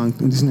 Post-Punk.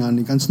 Und die sind ja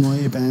eine ganz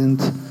neue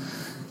Band,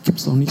 gibt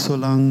es noch nicht so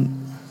lang.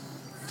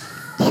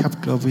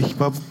 Ich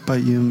war bei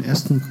ihrem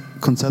ersten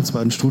Konzert, es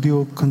war ein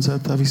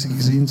Studiokonzert, da habe ich sie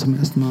gesehen zum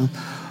ersten Mal.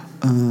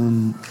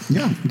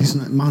 Die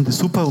machen das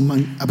super,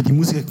 aber die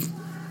Musik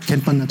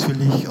kennt man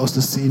natürlich aus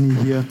der Szene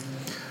hier.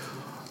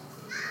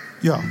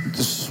 Ja,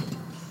 das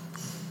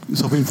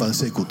ist auf jeden Fall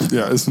sehr gut.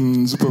 Ja, ist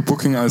ein super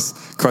Booking als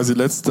quasi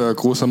letzter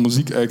großer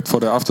Musikact vor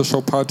der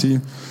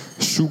Aftershow-Party.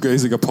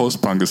 Shoegaziger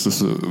Post-Punk ist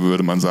das,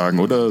 würde man sagen,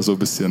 oder? So ein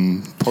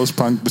bisschen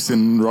Post-Punk,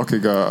 bisschen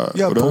rockiger,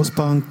 ja, oder? Ja,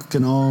 Post-Punk,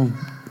 genau.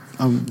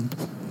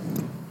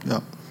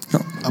 Ja.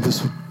 Aber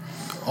es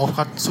auch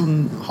hat so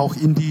einen Hauch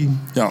Indie.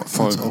 Ja,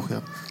 voll. Auch,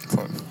 ja.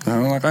 Voll. Da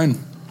hören wir mal rein.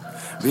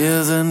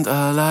 Wir sind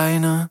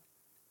alleine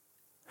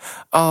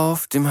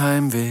auf dem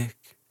Heimweg.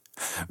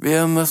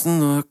 Wir müssen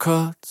nur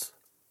kurz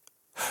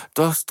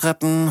durchs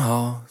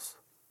Treppenhaus.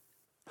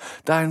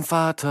 Dein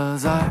Vater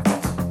sagt,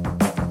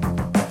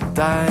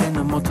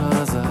 deine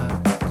Mutter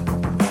sagt,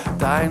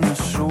 deine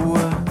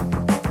Schuhe,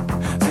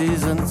 sie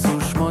sind zu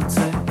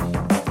schmutzig.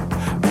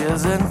 Wir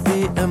sind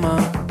wie immer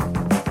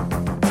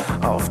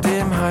auf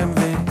dem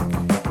Heimweg,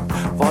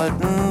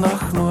 wollten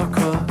doch nur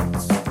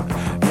kurz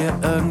hier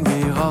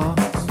irgendwie raus.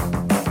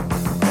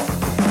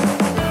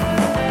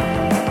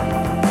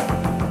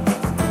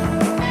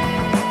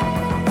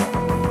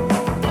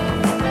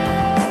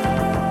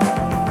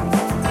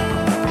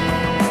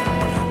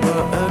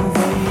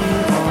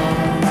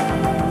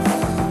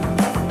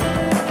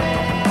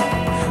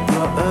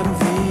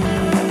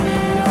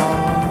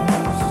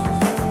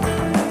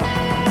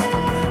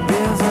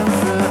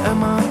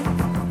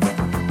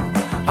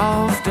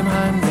 auf dem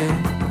Heimweg.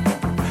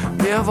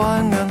 Wir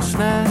wollen ganz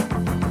schnell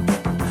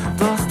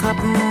durchs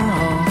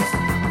Treppenhaus.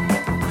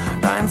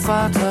 Dein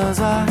Vater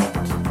sagt,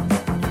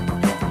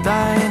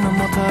 deine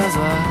Mutter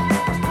sagt,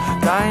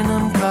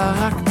 deinem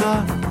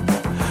Charakter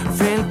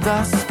fehlt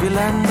das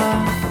Geländer.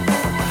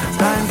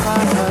 Dein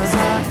Vater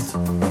sagt,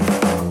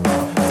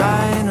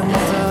 deine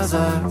Mutter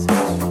sagt,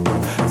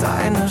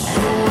 deine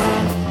Schuhe,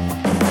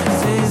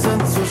 sie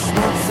sind zu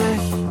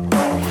schmutzig,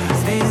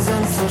 sie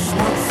sind so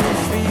schmutzig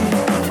wie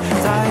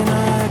deine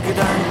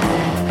Gedanken.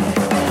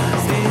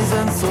 Sie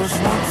sind so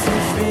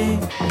schmutzig wie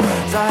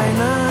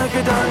deine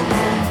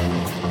Gedanken.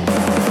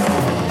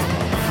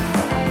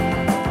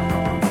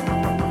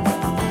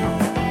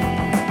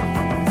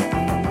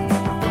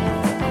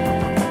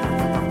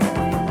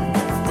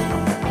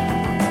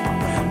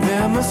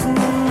 Wir müssen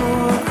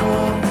nur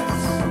kurz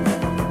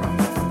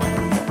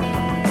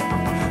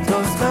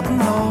durchs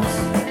Treppenhaus.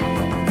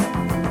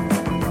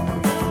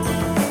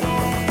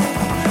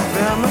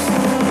 Wir müssen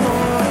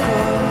nur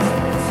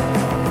kurz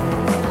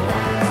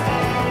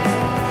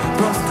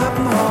durchs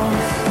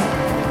Treppenhaus.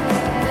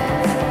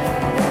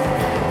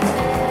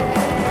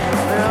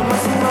 Wir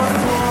müssen noch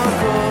nur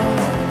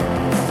kurz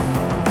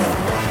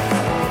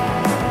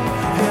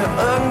hier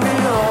irgendwie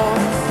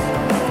raus.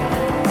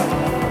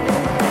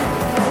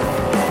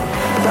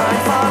 Dein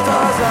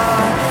Vater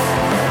sagt,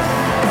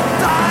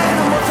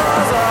 deine Mutter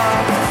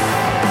sagt,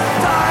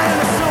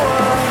 deine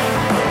Schuhe,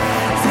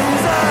 sie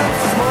sind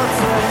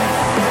schmutzig,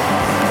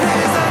 sie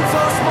sind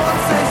so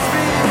schmutzig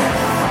wie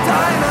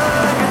deine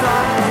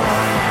Gedanken.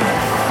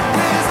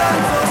 Die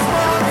sind so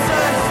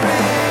schmutzig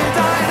wie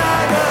deine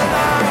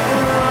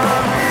Gedanken.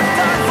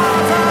 Dein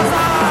Vater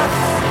sagt,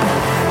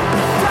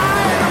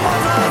 deine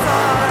Mutter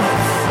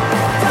sagt,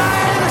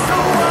 deine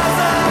Schuhe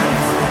sind,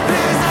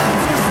 die sind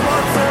zu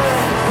schmutzig.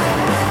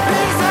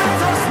 Die sind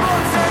so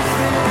schmutzig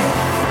wie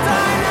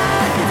deine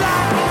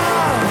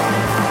Gedanken.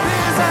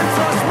 Die sind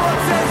so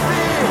schmutzig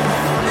wie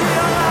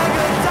ihre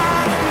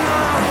Gedanken.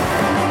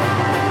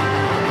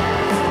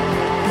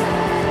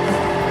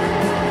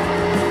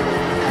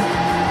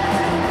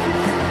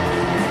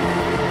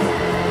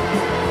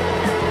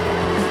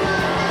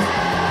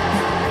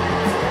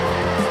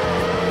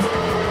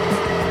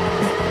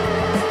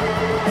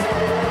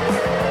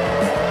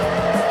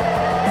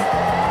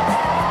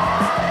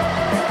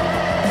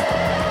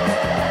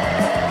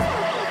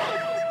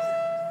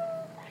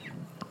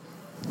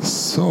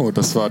 So,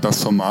 das war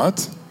das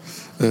Format,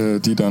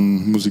 die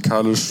dann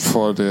musikalisch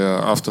vor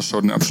der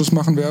Aftershow den Abschluss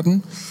machen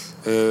werden.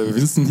 Wir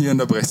sitzen hier in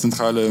der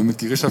Brechtzentrale mit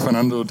Girisha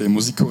Fernando, dem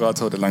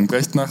Musikkurator der Langen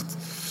Brechtnacht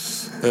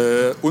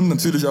und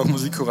natürlich auch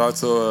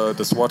Musikkurator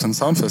des Water and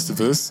Sound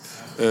Festivals.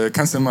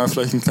 Kannst du dir mal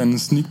vielleicht einen kleinen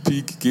Sneak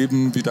Peek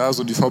geben, wie da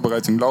so die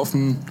Vorbereitungen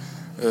laufen?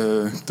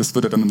 Das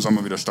wird ja dann im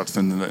Sommer wieder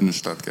stattfinden in der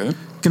Innenstadt, gell?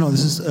 Genau,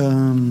 das ist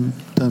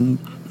dann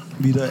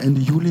wieder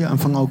Ende Juli,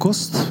 Anfang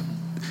August.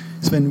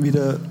 Es werden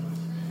wieder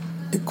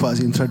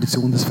quasi in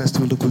Tradition des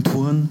Festival der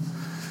Kulturen.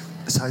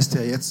 Es heißt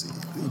ja jetzt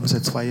eben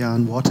seit 2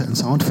 Jahren Water and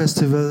Sound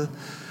Festival.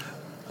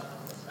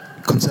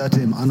 Konzerte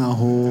im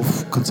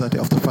Annahof,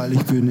 Konzerte auf der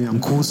Freilichtbühne am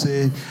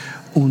Kuhsee.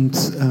 Und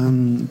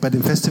bei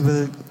dem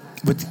Festival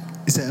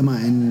ist ja immer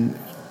ein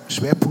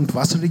Schwerpunkt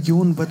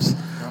Wasserregion wird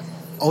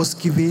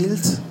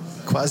ausgewählt.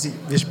 Quasi,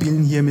 wir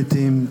spielen hier mit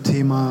dem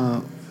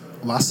Thema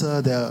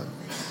Wasser der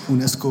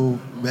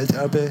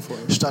UNESCO-Welterbe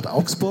Stadt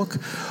Augsburg.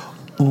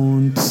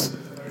 Und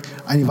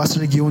eine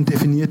Wasserregion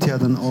definiert ja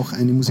dann auch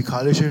eine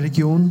musikalische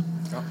Region,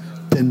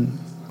 denn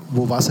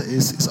wo Wasser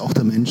ist, ist auch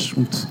der Mensch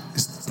und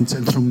ist ein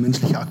Zentrum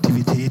menschlicher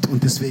Aktivität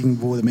und deswegen,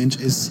 wo der Mensch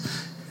ist,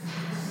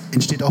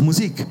 entsteht auch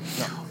Musik.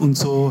 Und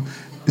so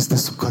ist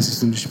das quasi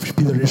so eine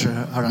spielerische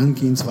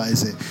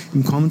Herangehensweise.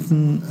 Im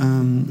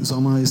kommenden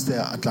Sommer ist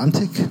der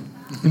Atlantik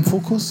im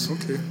Fokus.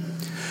 Okay.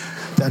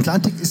 Der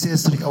Atlantik ist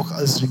jetzt natürlich auch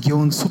als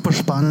Region super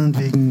spannend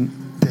wegen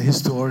der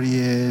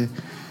Historie,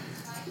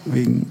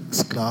 wegen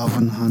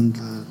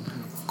Sklavenhandel,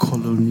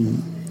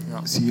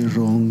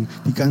 Kolonisierung,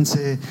 die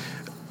ganze,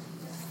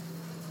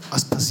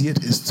 was passiert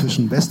ist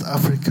zwischen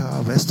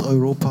Westafrika,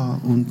 Westeuropa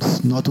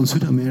und Nord- und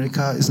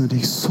Südamerika, ist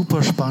natürlich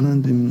super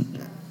spannend,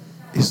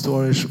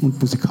 historisch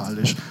und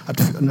musikalisch.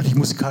 Hat natürlich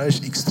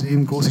musikalisch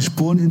extrem große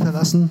Spuren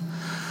hinterlassen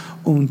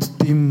und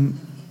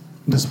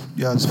das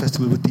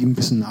Festival wird dem ein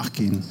bisschen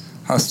nachgehen.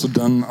 Hast du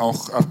dann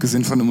auch,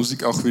 abgesehen von der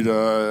Musik, auch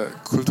wieder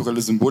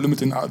kulturelle Symbole,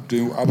 mit denen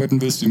du arbeiten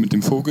willst, wie mit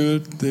dem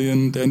Vogel, der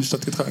in die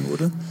Stadt getragen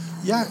wurde?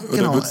 Ja, Oder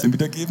genau. wird es den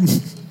wiedergeben?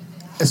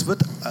 Es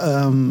wird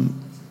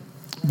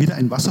wieder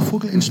ein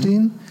Wasservogel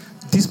entstehen.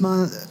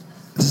 Diesmal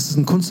das ist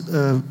ein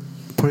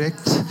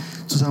Kunstprojekt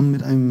zusammen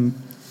mit einem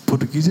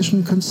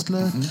portugiesischen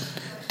Künstler,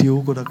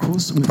 Diogo da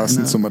Cruz.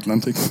 Passend zum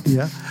Atlantik.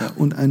 Ja,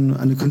 und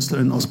eine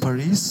Künstlerin aus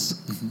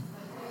Paris.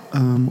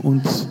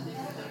 Und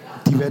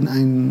die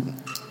werden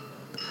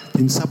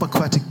den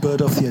Subaquatic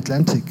Bird of the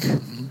Atlantic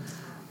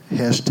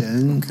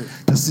herstellen. Okay.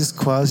 Das ist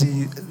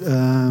quasi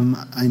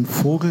ein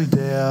Vogel,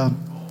 der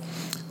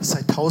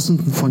seit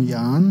Tausenden von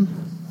Jahren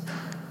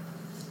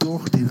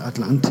durch den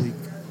Atlantik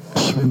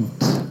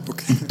schwimmt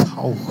und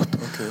taucht.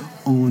 Okay.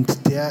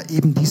 Und der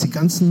eben diese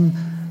ganzen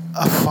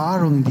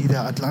Erfahrungen, die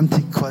der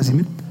Atlantik quasi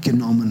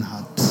mitgenommen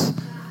hat.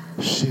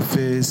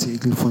 Schiffe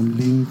segeln von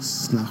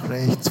links nach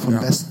rechts, von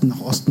Westen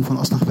nach Osten, von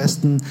Ost nach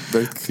Westen.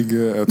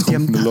 Weltkriege,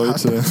 ertrunkene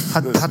Leute.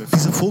 Hat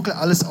dieser Vogel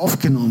alles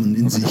aufgenommen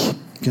in sich.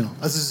 Genau.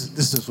 Also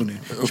das ist so eine.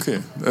 Okay,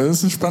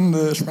 das ist ein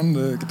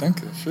spannender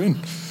Gedanke. Schön.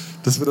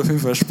 Das wird auf jeden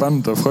Fall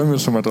spannend. Da freuen wir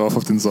uns schon mal drauf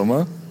auf den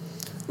Sommer.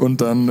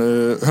 Und dann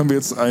hören wir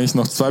jetzt eigentlich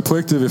noch 2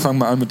 Projekte. Wir fangen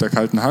mal an mit der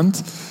kalten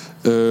Hand.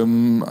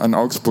 Ein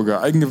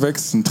Augsburger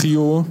Eigengewächs, ein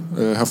Trio,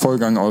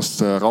 Hervorgegangen aus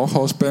der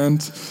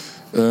Rauchhausband.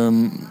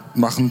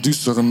 Machen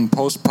düsteren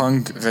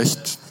Post-Punk,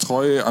 recht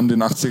treu an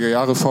den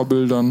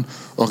 80er-Jahre-Vorbildern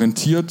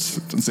orientiert.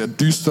 Sehr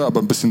düster, aber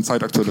ein bisschen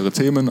zeitaktuellere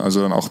Themen.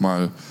 Also dann auch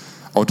mal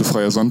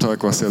Autofreier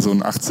Sonntag, was ja so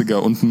ein 80er-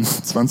 und ein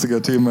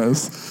 20er-Thema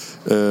ist.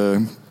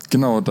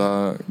 Genau,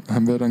 da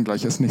haben wir dann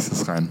gleich als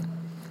nächstes rein.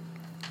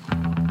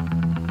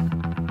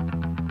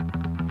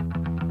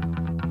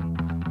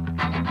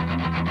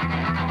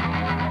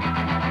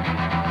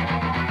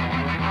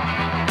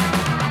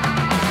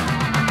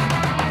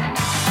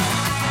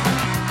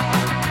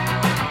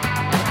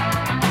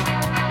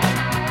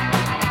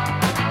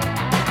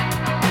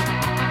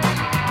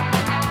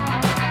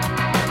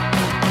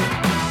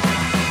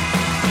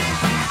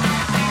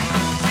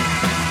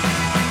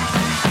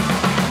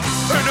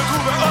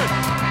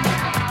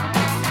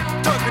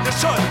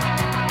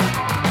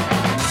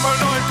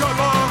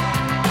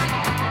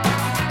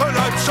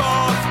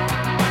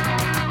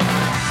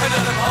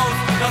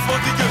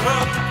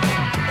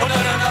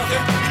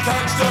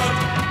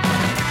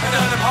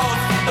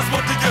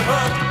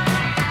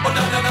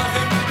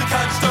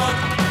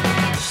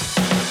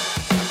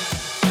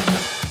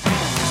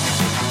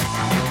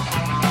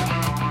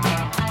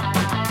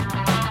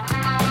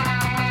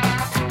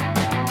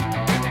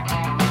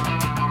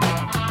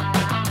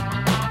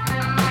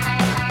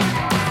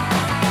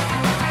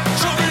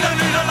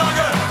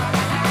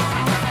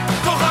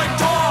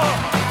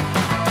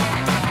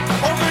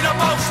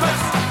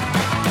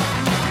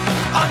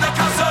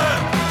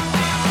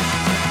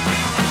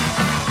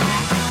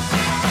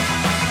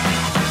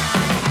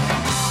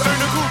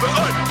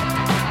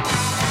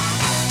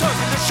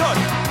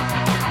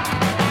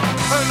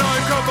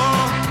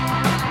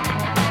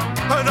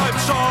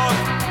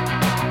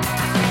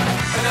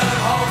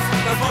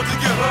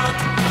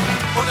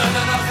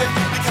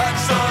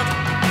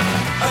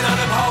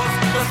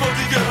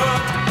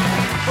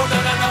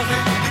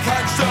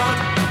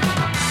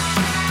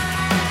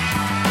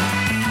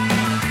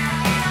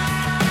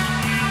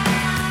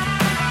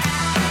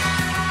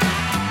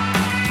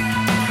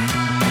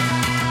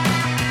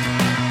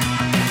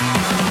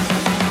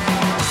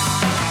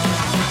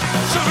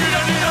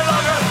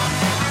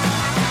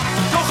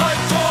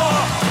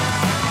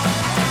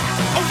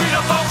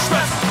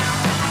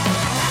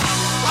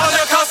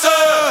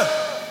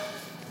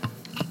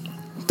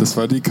 Das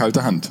war die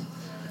kalte Hand.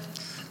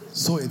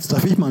 So, jetzt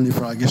darf ich mal eine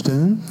Frage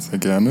stellen. Sehr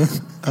gerne.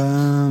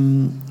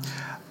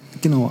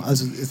 Genau,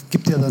 also es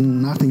gibt ja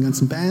dann nach den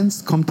ganzen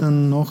Bands, kommt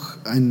dann noch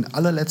ein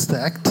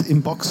allerletzter Act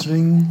im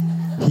Boxring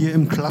hier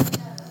im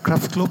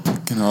Kraftclub.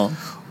 Genau.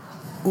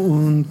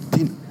 Und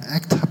den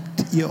Act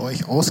habt ihr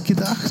euch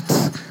ausgedacht.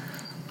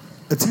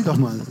 Erzähl doch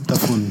mal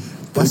davon.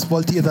 Was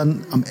wollt ihr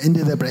dann am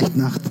Ende der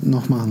Brechtnacht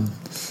noch machen?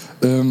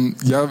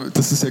 Ja,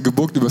 das ist ja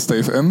gebucht über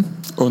Stay FM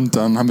und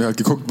dann haben wir halt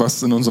geguckt, was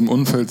es in unserem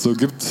Umfeld so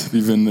gibt,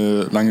 wie wir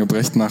eine lange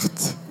Brechtnacht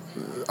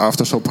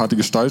Aftershow-Party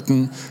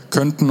gestalten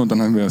könnten und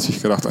dann haben wir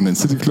natürlich gedacht an den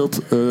City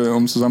Club,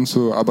 um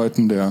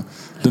zusammenzuarbeiten. Der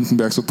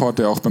Lindenberg Support,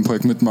 der auch beim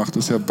Projekt mitmacht,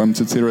 ist ja beim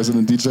CC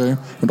Resident DJ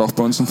und auch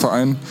bei uns im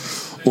Verein.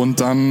 Und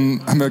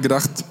dann haben wir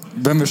gedacht,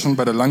 wenn wir schon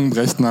bei der langen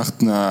Brechtnacht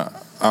eine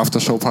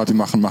Aftershow-Party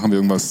machen, machen wir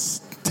irgendwas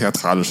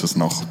Theatralisches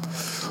noch.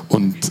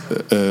 Und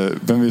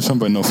wenn wir schon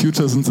bei No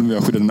Future sind wir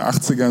auch wieder in den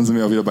 80ern, sind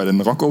wir auch wieder bei den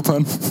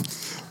Rockopern.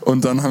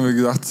 Und dann haben wir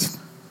gesagt,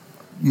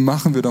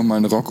 machen wir doch mal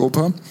eine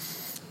Rockoper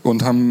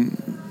und haben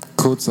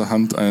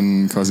kurzerhand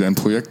quasi ein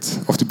Projekt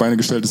auf die Beine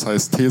gestellt, das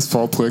heißt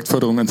TSV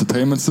Projektförderung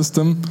Entertainment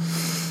System.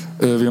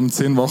 Wir haben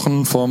 10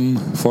 Wochen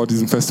vor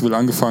diesem Festival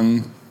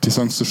angefangen, die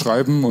Songs zu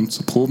schreiben und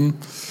zu proben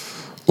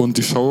und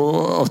die Show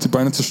auf die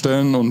Beine zu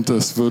stellen. Und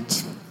das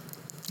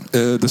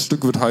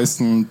Stück wird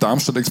heißen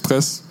Darmstadt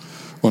Express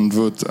und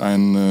wird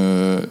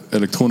eine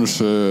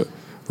elektronische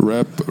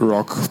Rap-,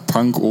 Rock-,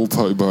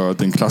 Punk-Oper über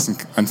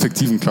einen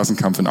fiktiven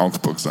Klassenkampf in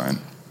Augsburg sein.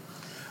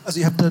 Also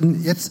ihr habt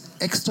dann jetzt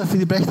extra für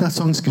die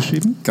Brechtnacht-Songs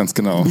geschrieben? Ganz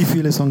genau. Wie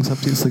viele Songs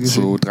habt ihr da geschrieben?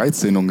 So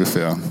 13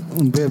 ungefähr.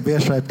 Und wer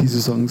schreibt diese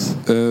Songs?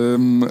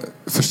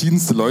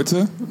 Verschiedenste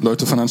Leute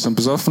von Handstand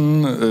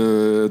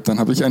besoffen. Dann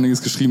habe ich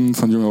einiges geschrieben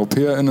von jungen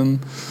EuropäerInnen.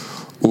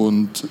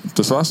 Und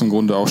das war es im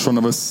Grunde auch schon.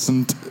 Aber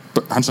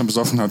Handstand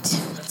besoffen hat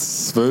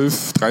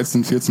 12,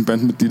 13, 14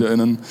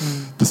 BandmitgliederInnen.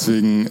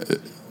 Deswegen,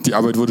 die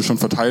Arbeit wurde schon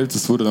verteilt.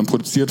 Es wurde dann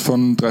produziert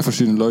von 3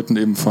 verschiedenen Leuten,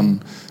 eben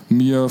von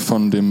mir,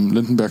 von dem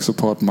Lindenberg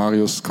Support,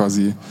 Marius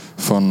quasi,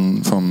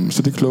 vom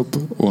City Club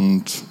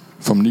und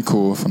vom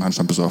Nico von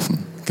Handstand besoffen.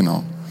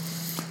 Genau.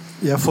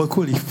 Ja, voll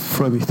cool. Ich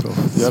freue mich drauf.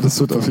 Ja, das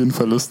wird auf jeden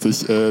Fall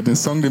lustig. Den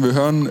Song, den wir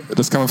hören,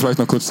 das kann man vielleicht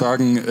noch kurz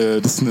sagen,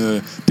 das ist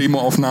eine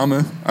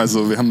Demoaufnahme.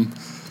 Also wir haben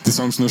die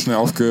Songs nur schnell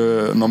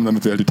aufgenommen,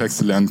 damit wir halt die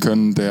Texte lernen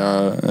können.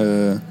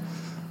 Der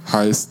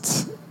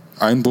heißt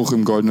Einbruch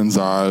im goldenen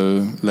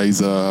Saal,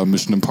 Laser,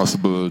 Mission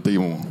Impossible,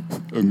 Demo.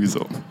 Irgendwie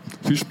so.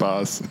 Viel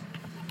Spaß.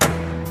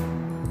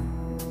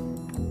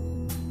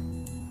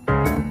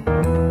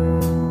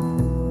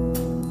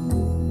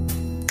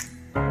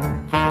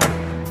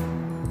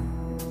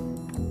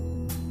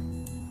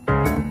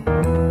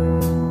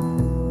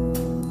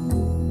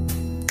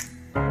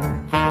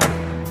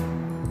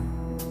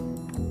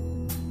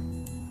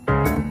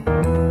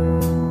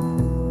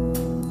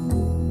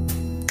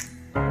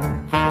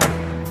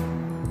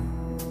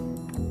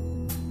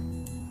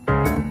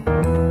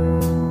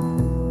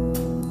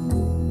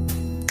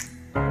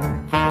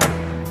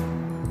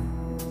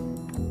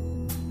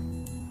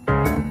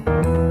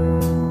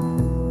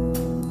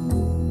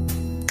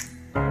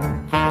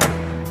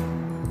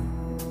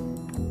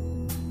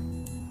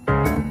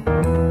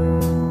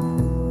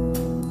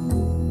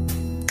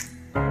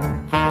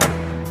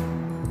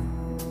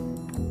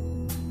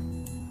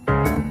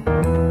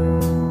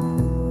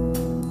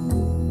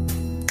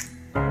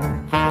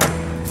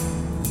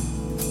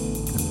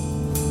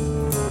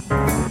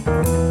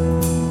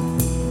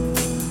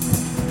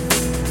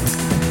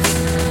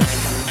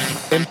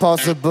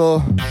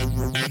 Impossible,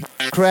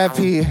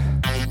 crappy,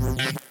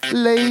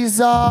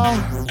 laser.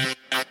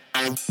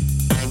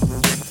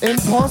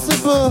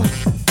 Impossible,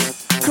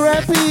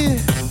 crappy,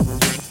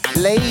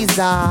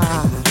 laser.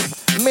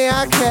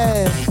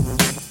 Merkel,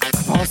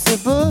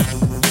 possible,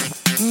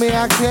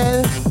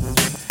 Merkel,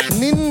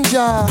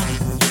 ninja,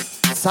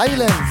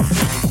 silence.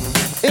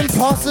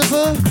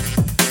 Impossible,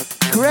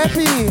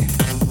 crappy,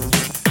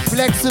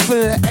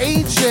 flexible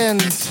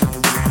agent.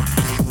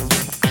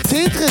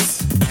 Tetris,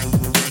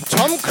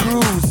 Tom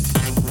Cruise,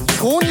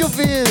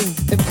 Kronjuwelen,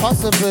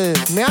 Impossible,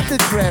 Merkel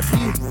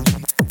Crappy,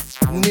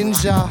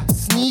 Ninja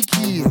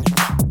Sneaky,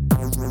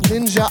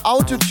 Ninja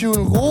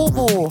Autotune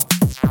Robo,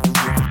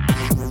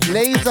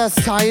 Laser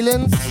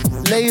Silence,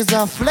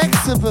 Laser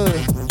Flexible,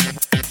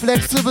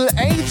 Flexible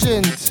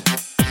Agent,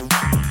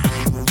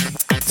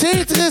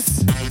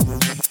 Tetris,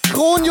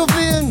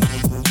 Kronjuwelen,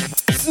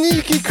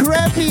 Sneaky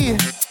Crappy.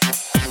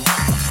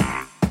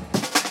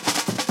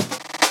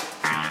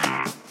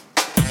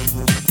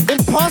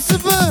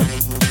 Impossible,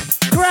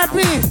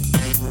 crappy,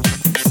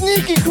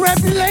 sneaky,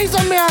 crappy,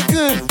 laser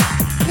Merkel,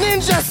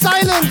 Ninja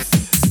Silence,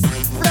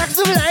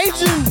 Flexible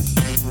Agents,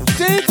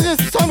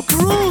 Tetris, Tom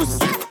Cruise,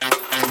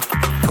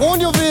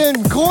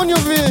 Kronjuwelen,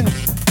 Kronjuwelen,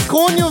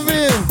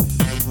 Kronjuwelen,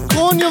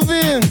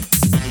 Kronjuwelen,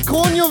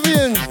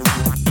 Kronjuwelen,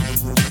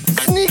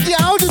 Sneaky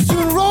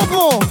Autotune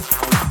Robo,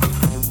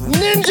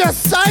 Ninja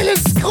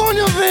Silence,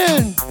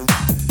 Kronjuwelen,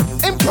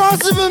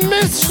 Impossible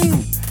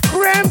Mission,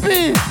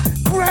 Crampy,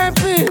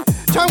 Crampy,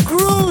 Tom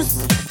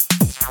Cruise,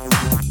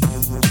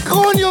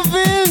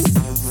 Kronjuwelen,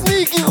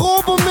 Sneaky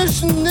Robo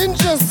Mission,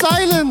 Ninja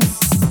Silence,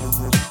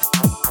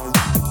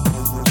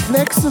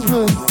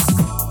 Flexible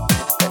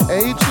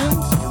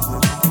Agent,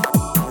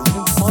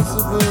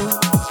 Impossible,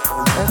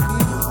 Happy,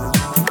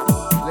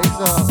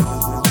 Laser,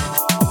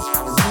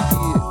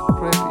 Sneaky,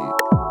 Crappy.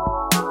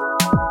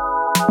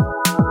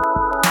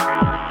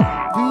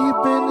 Wie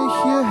bin ich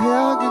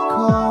hierher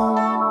gekommen?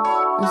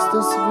 Ist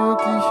das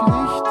wirklich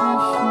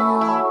richtig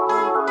hier?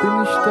 Bin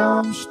ich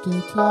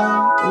Darmstädter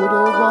oder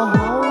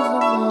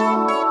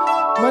Oberhausener?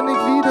 Meine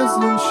Glieder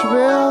sind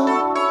schwer,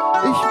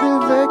 ich will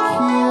weg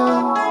hier.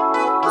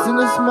 Sind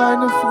es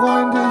meine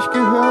Freunde, ich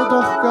gehöre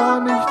doch gar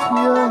nicht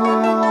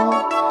hierher.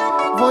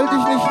 Wollte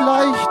ich nicht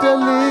leichter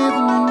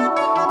leben,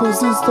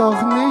 das ist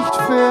doch nicht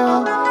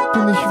fair.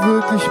 Bin ich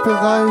wirklich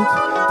bereit,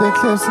 der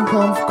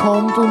Klassenkampf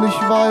kommt und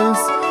ich weiß,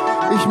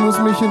 ich muss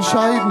mich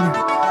entscheiden.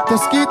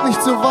 Das geht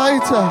nicht so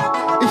weiter,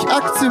 ich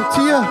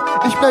akzeptiere,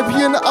 ich bleib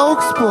hier in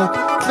Augsburg.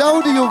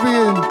 Claudio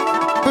wählen,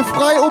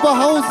 befrei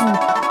Oberhausen,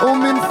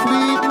 um in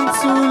Frieden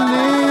zu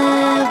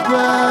leben.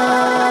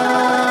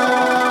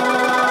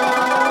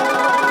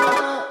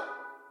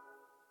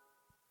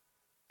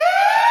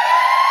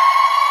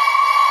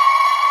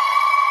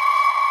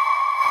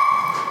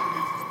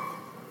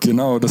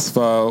 Genau, das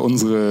war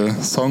unsere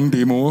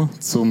Song-Demo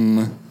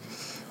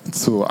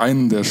zu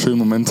einem der schönen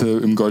Momente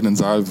im Goldenen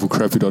Saal, wo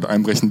Crappy dort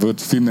einbrechen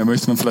wird. Viel mehr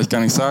möchte man vielleicht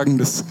gar nicht sagen,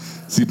 das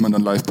sieht man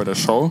dann live bei der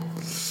Show.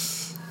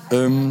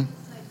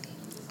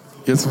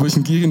 Jetzt, wo ich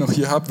einen Giri noch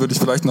hier habe, würde ich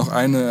vielleicht noch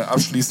eine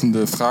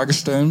abschließende Frage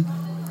stellen.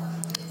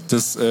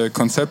 Das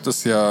Konzept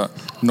ist ja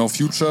No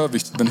Future,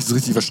 wenn ich das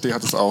richtig verstehe,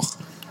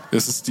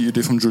 es ist die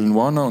Idee von Julian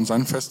Warner und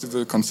sein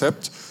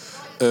Festivalkonzept.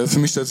 Für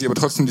mich stellt sich aber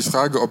trotzdem die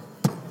Frage, ob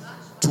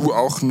du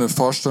auch eine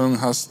Vorstellung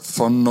hast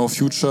von No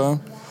Future.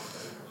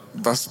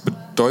 Was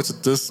bedeutet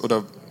das?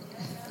 Oder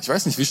ich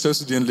weiß nicht, wie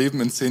stellst du dir ein Leben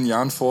in 10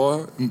 Jahren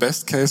vor, im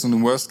Best Case und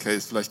im Worst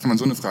Case? Vielleicht kann man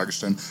so eine Frage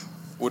stellen.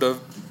 Oder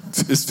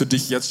ist für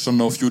dich jetzt schon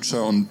No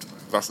Future und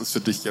was ist für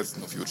dich jetzt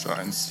No Future?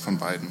 Eins von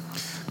beiden.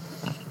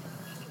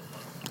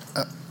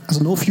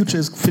 Also No Future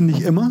ist, finde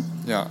ich, immer.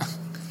 Ja.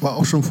 War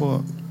auch schon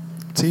vor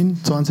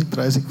 10, 20,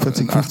 30,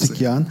 40, 50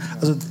 Jahren.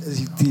 Also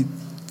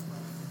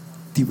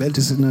die Welt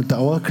ist in einer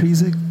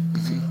Dauerkrise.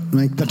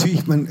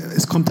 Natürlich,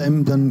 es kommt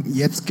einem dann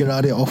jetzt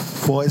gerade auch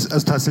vor, also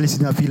tatsächlich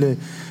sind ja viele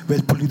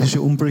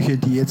weltpolitische Umbrüche,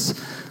 die jetzt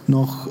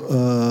noch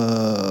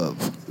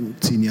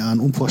 10 Jahren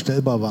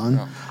unvorstellbar waren.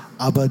 Ja.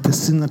 Aber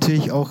das sind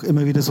natürlich auch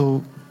immer wieder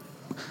so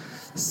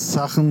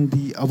Sachen,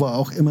 die aber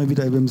auch immer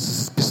wieder, wenn man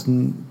es ein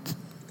bisschen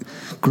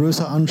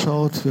größer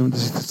anschaut, wenn man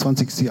sich das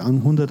 20.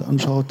 Jahrhundert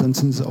anschaut, dann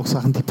sind es auch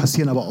Sachen, die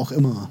passieren aber auch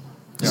immer.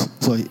 Ja.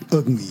 So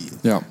irgendwie.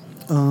 Ja.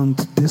 Und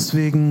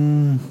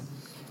deswegen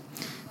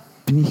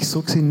bin ich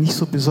so gesehen nicht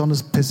so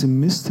besonders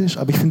pessimistisch,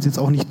 aber ich finde es jetzt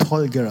auch nicht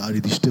toll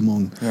gerade, die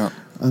Stimmung. Ja.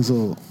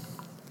 Also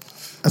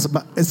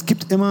es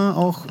gibt immer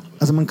auch,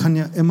 also man kann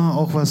ja immer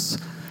auch was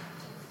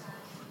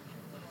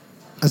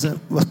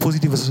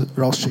Positives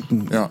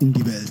rausschicken in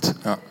die Welt.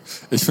 Ja.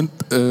 Ich finde,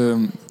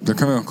 da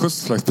können wir noch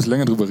kurz vielleicht ein bisschen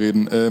länger drüber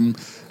reden.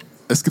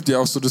 Es gibt ja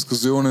auch so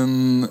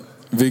Diskussionen,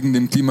 wegen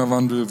dem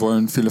Klimawandel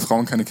wollen viele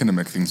Frauen keine Kinder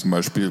mehr kriegen zum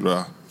Beispiel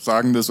oder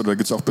sagen das oder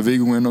gibt es auch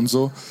Bewegungen und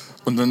so.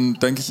 Und dann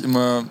denke ich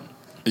immer,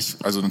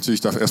 also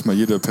natürlich darf erstmal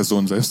jede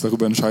Person selbst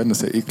darüber entscheiden,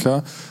 das ist ja eh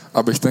klar,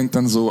 aber ich denke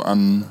dann so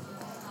an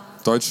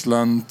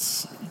Deutschland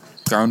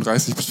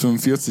 33 bis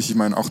 45, ich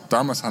meine auch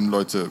damals haben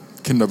Leute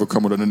Kinder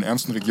bekommen oder in den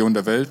ärmsten Regionen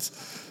der Welt.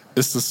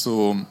 Ist es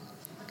so,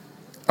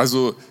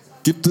 also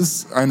gibt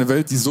es eine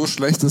Welt, die so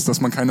schlecht ist, dass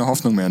man keine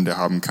Hoffnung mehr in der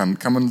haben kann?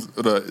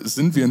 Oder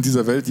sind wir in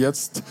dieser Welt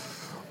jetzt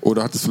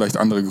oder hat es vielleicht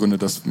andere Gründe,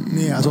 dass...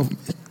 Nee, also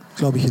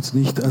glaube ich jetzt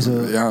nicht, also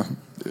ja.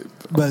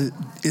 Weil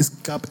es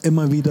gab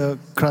immer wieder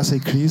krasse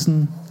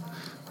Krisen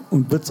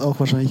und wird es auch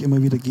wahrscheinlich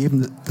immer wieder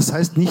geben. Das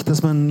heißt nicht,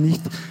 dass man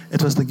nicht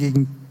etwas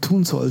dagegen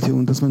tun sollte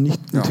und dass man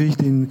nicht natürlich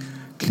den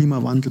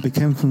Klimawandel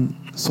bekämpfen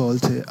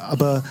sollte.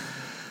 Aber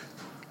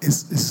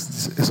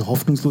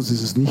hoffnungslos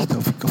ist es nicht,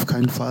 auf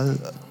keinen Fall.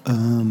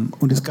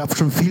 Und es gab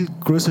schon viel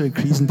größere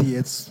Krisen, die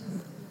jetzt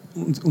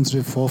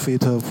unsere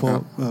Vorväter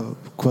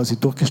quasi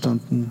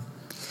durchgestanden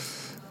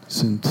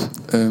sind.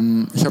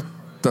 Ich habe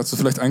dazu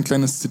vielleicht ein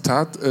kleines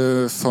Zitat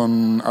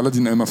von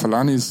Aladin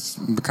El-Mafalani,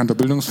 ein bekannter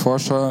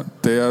Bildungsforscher,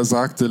 der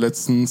sagte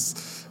letztens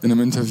in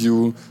einem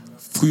Interview,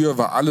 früher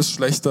war alles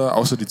schlechter,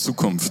 außer die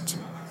Zukunft.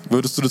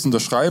 Würdest du das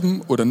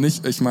unterschreiben oder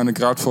nicht? Ich meine,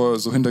 gerade vor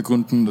so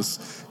Hintergründen des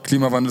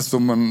Klimawandels, wo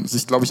man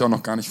sich, glaube ich, auch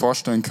noch gar nicht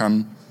vorstellen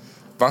kann,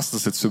 was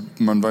das jetzt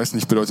man weiß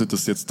nicht, bedeutet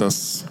das jetzt,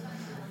 dass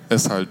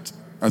es halt,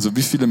 also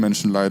wie viele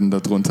Menschen leiden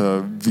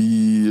darunter,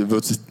 wie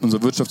wird sich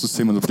unser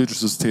Wirtschaftssystem, unser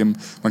politisches System,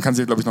 man kann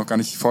sich, glaube ich, noch gar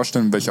nicht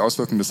vorstellen, welche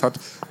Auswirkungen das hat.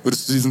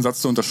 Würdest du diesen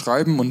Satz so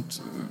unterschreiben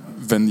und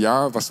wenn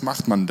ja, was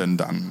macht man denn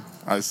dann?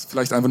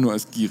 Vielleicht einfach nur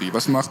als Giri.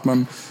 Was macht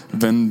man,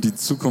 wenn die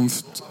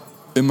Zukunft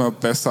immer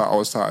besser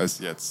aussah als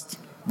jetzt?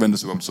 Wenn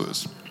das überhaupt so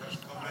ist.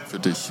 Für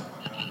dich.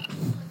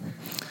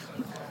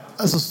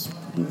 Also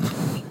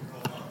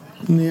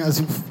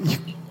ich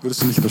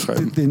würdest du nicht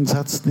unterschreiben? Den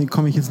Satz,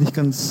 komme ich jetzt nicht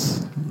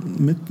ganz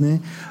mit,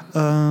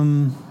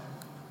 man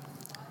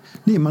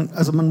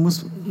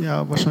muss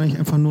ja wahrscheinlich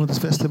einfach nur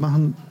das Beste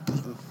machen,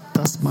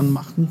 das man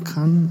machen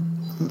kann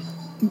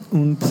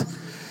und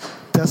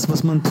das,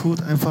 was man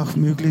tut, einfach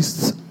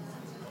möglichst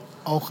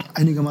auch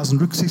einigermaßen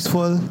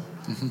rücksichtsvoll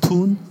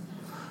tun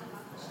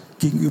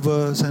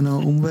gegenüber seiner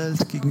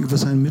Umwelt, gegenüber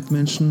seinen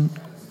Mitmenschen.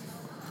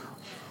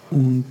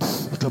 Und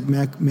ich glaube,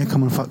 mehr kann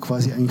man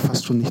quasi eigentlich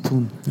fast schon nicht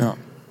tun. Ja,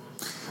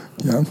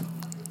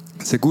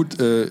 sehr gut.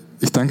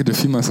 Ich danke dir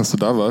vielmals, dass du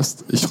da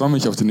warst. Ich freue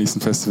mich auf die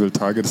nächsten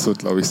Festivaltage. Das wird,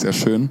 glaube ich, sehr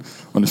schön.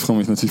 Und ich freue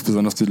mich natürlich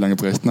besonders auf die lange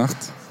Brechtnacht.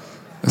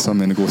 Es war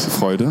mir eine große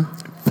Freude.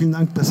 Vielen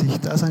Dank, dass ich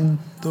da sein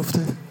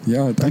durfte.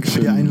 Ja, danke für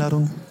die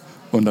Einladung.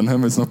 Und dann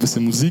hören wir jetzt noch ein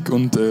bisschen Musik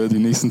und die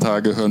nächsten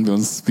Tage hören wir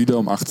uns wieder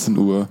um 18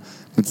 Uhr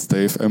mit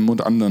Stave M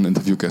und anderen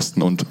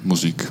Interviewgästen und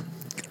Musik.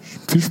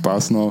 Viel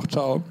Spaß noch.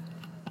 Ciao.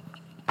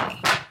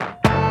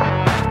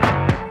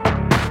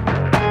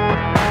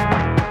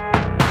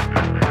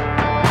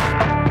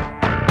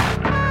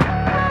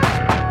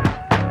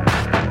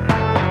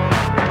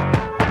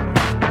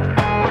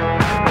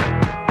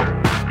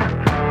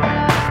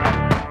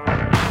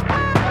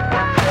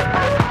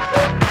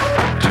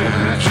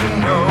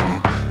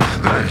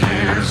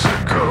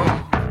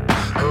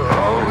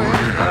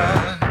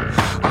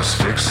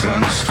 Sticks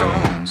and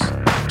stones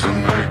to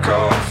make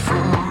our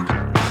food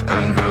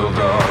and build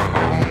our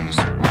homes.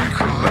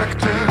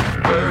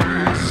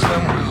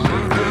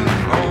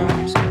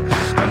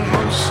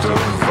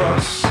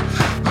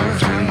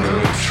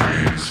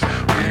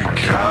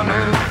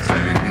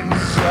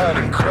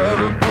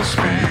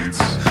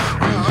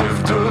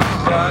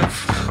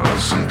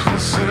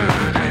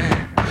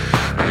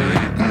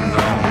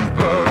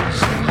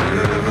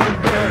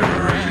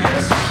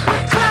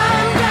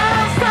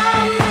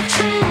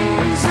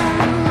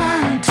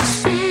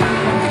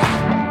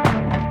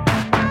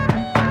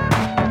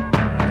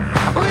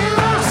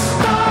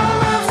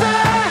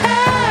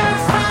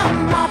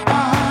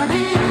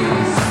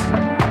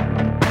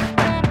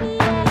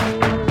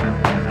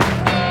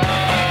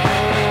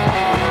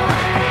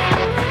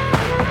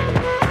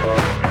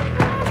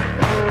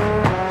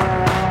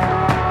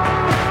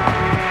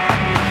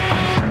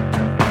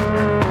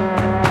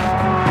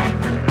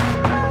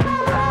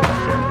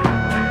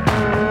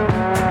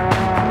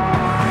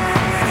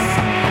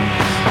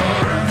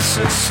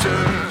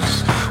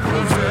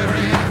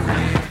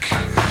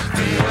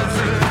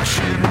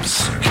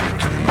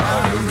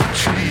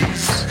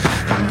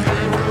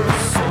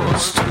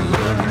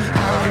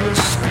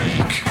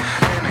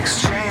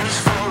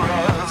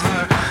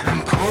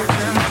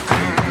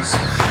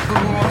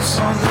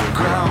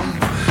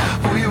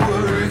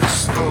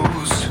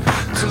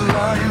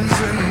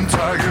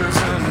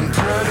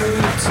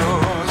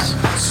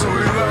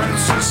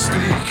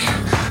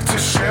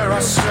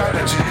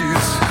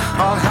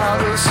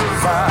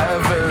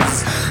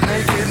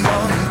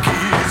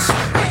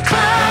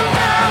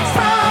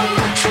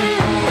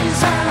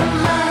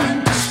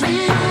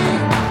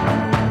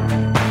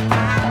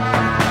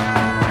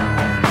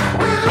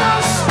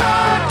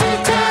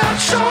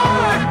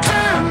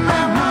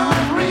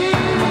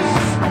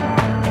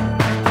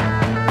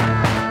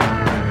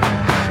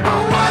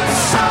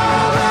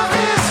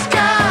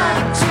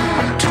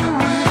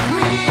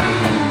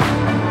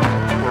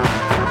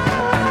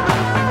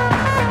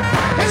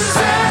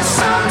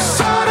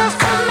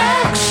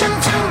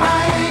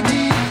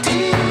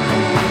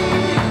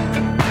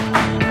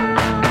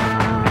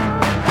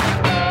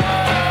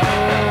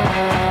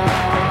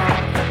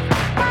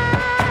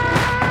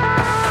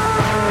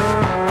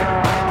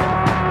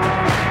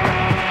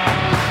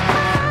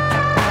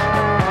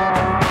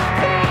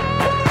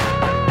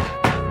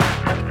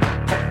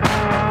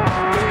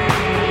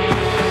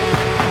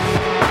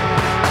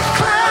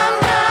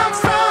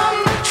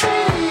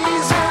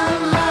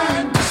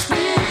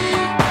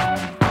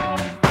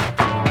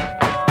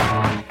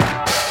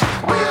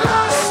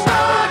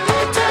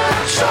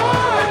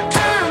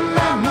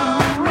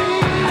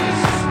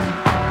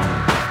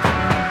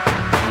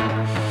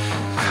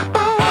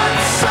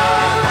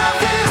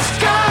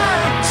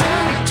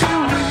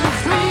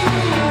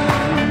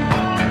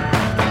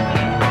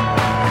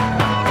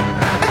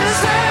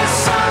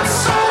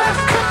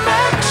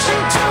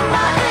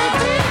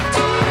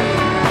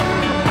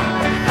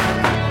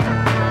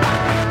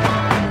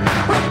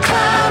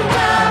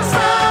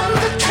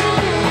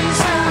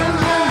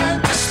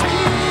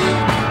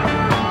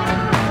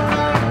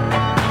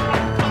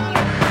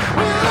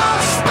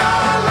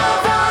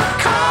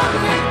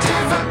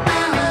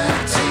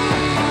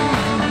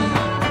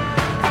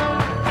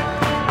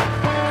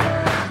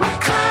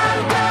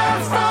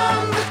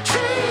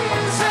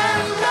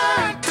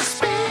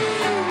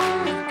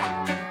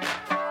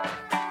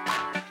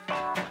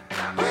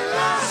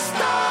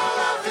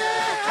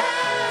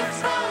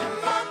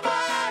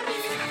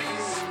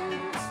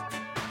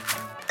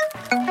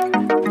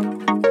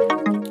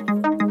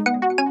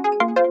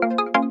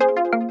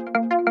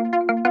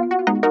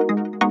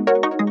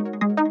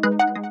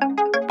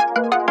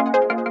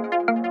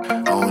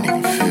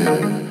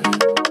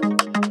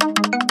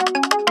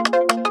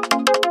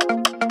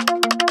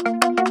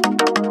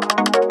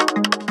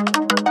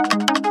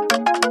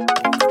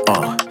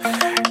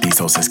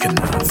 hoes is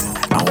conniving.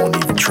 I won't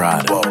even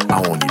try to, I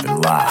won't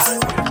even lie.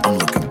 I'm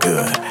looking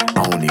good,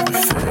 I won't even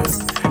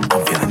fib.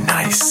 I'm feeling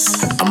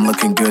nice, I'm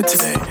looking good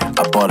today.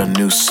 I bought a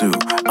new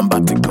suit, I'm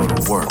about to go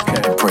to work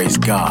and praise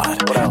God.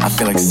 I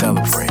feel like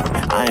celebrate,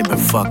 I ain't been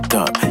fucked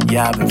up.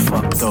 Yeah, I've been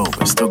fucked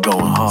over, still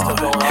going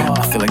hard.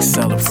 I feel like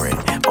celebrate,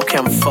 okay,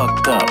 I'm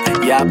fucked up.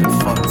 Yeah, I've been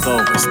fucked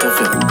over, still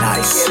feeling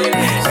nice.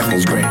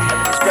 Everything's great,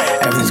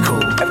 everything's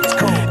cool,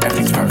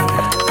 everything's perfect,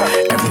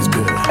 everything's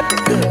good,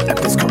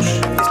 everything's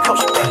kosher.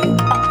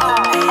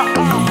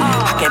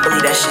 I can't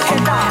believe that shit,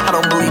 I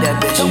don't believe that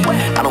bitch.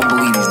 I don't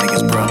believe these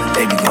niggas, bro.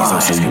 They be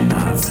lying.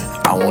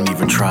 I won't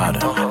even try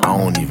to, I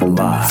won't even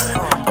lie.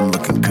 I'm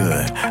looking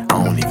good, I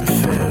won't even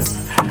fib.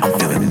 I'm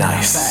feeling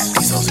nice,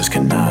 these hoes is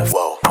conniving.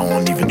 I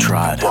won't even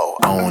try to,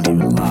 I won't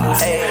even lie.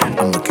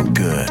 I'm looking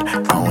good,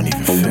 I won't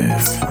even fib.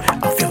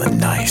 I'm feeling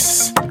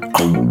nice.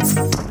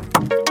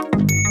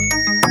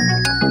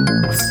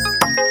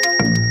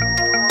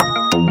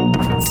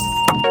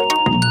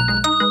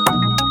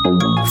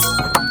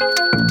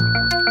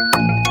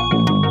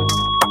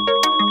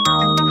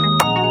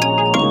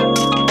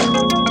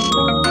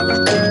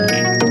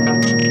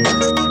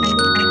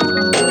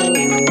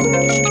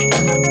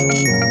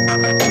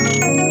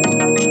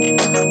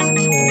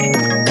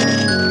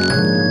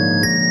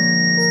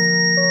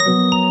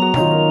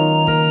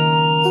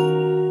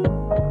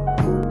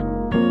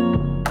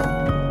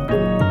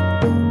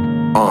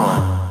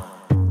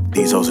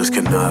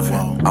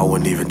 I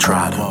wouldn't even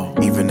try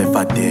to. Even if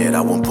I did,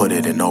 I won't put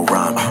it in no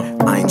rhyme.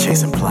 I ain't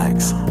chasing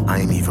plaques, I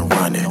ain't even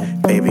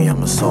running. Baby,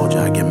 I'm a soldier,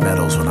 I get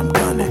medals when I'm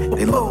gunning.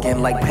 They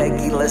looking like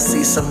Peggy, let's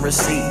see some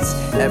receipts.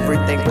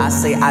 Everything I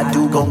say I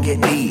do gon' get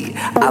need.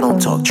 I don't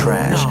talk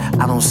trash,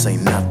 I don't say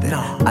nothing.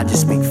 I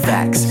just speak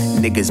facts,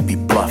 niggas be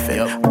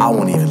bluffing. I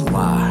won't even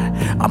lie,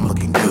 I'm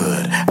looking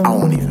good, I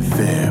won't even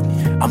fib.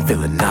 I'm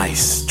feeling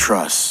nice,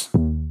 trust.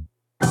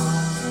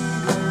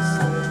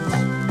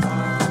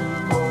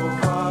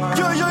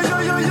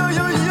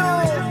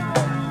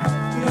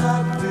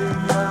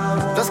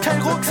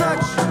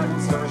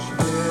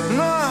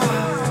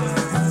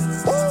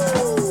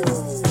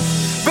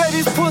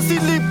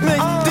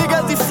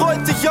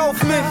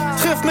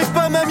 Triff mich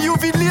bei meinem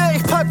Juwelier,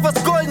 ich pack was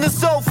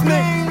Goldenes auf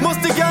mich.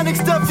 Musste gar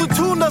nichts dafür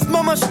tun, dass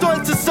Mama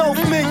stolz ist auf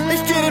mich.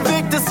 Ich geh den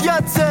Weg des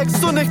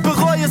Jahrzehnts und ich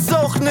bereue es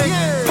auch nicht.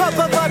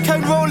 Papa war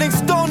kein Rolling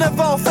Stone, er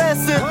war auf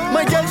Acid.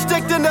 Mein Geld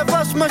steckt in der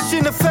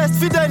Waschmaschine fest,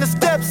 wie deine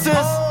Steps ist.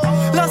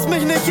 Lass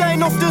mich nicht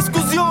ein auf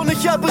Diskussion,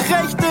 ich habe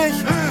recht,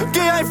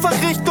 geh einfach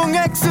Richtung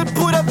Exit,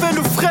 Bruder, wenn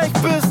du frech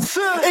bist.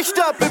 Ich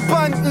stapel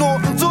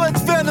Banknoten, so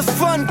als wären es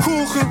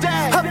Pfannkuchen.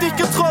 Hab dich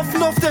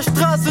getroffen auf der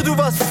Straße, du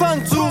warst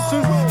Pfand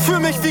suchen. Fühl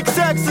mich wie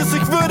Xerxes,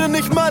 ich würde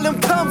nicht mal im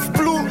Kampf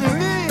bluten.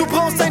 Du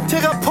brauchst einen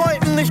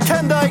Therapeuten, ich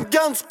kenn da einen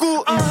ganz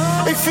guten.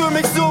 Ich fühl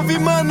mich so wie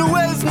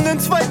Manuelsen in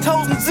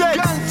 2006,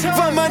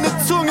 weil meine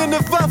Zunge eine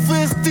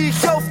Waffe ist, die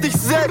ich auf dich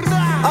setz.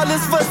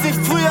 Alles, was ich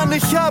früher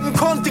nicht haben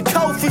konnte,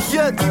 kauf ich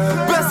jetzt.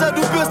 Besser,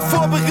 du bist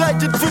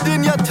vorbereitet für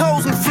den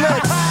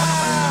Jahrtausendflex.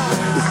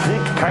 Ich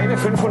krieg keine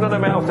 500er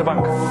mehr auf der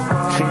Bank.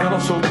 Ich krieg nur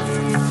noch so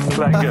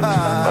Kleingeld.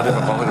 Warte,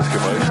 wir brauchen das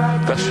Geräusch.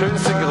 Das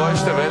schönste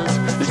Geräusch der Welt.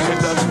 Ich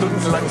könnte da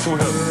stundenlang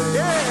zuhören.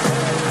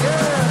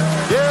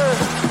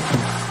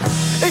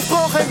 Ich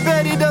brauch ein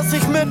Baddie, das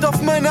ich mit auf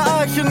meine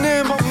Arche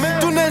nehm.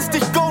 Du nennst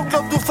dich Gold,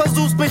 glaub du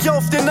versuchst mich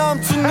auf den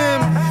Arm zu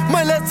nehmen.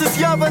 Mein letztes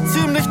Jahr war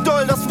ziemlich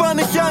doll, das war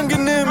nicht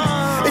angenehm.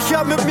 Ich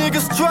hab mit mir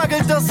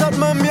gestruggelt, das hat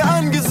man mir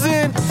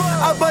angesehen.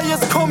 Aber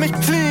jetzt komm ich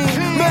clean,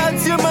 mehr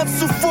als jemals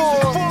zuvor.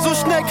 So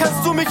schnell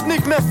kannst du mich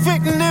nicht mehr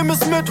ficken, nimm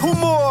es mit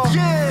Humor.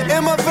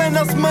 Immer wenn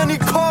das Money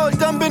callt,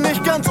 dann bin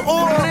ich ganz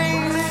ohr.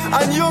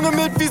 Ein Junge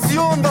mit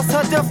Vision, was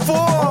hat er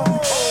vor?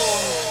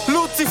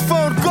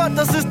 Lucifer und Gott,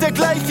 das ist der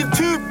gleiche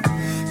Typ.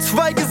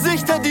 Zwei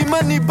Gesichter, die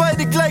man nie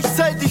beide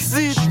gleichzeitig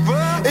sieht.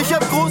 Ich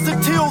hab große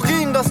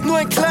Theorien, das nur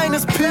ein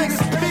kleines Pieks.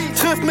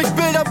 Triff mich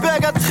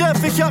Bilderberger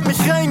Treff, ich hab mich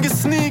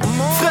reingesneakt.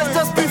 Fress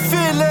das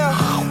Buffet leer,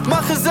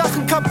 mache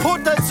Sachen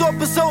kaputt, als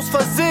ob es aus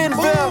Versehen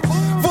wär.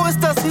 Wo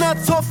ist das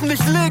Netz, hoffentlich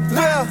legt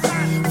wer.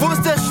 Wo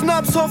ist der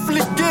Schnaps,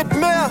 hoffentlich geht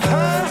mehr.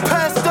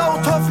 Passed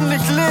out,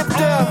 hoffentlich lebt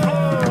er.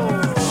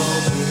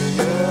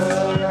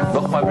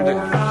 Nochmal bitte.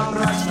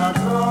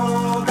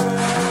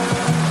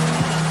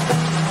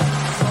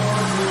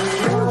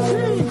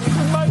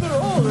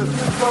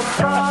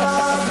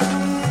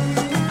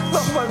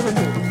 Nochmal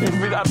bitte.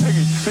 Ich bin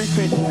abhängig. Fick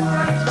dich.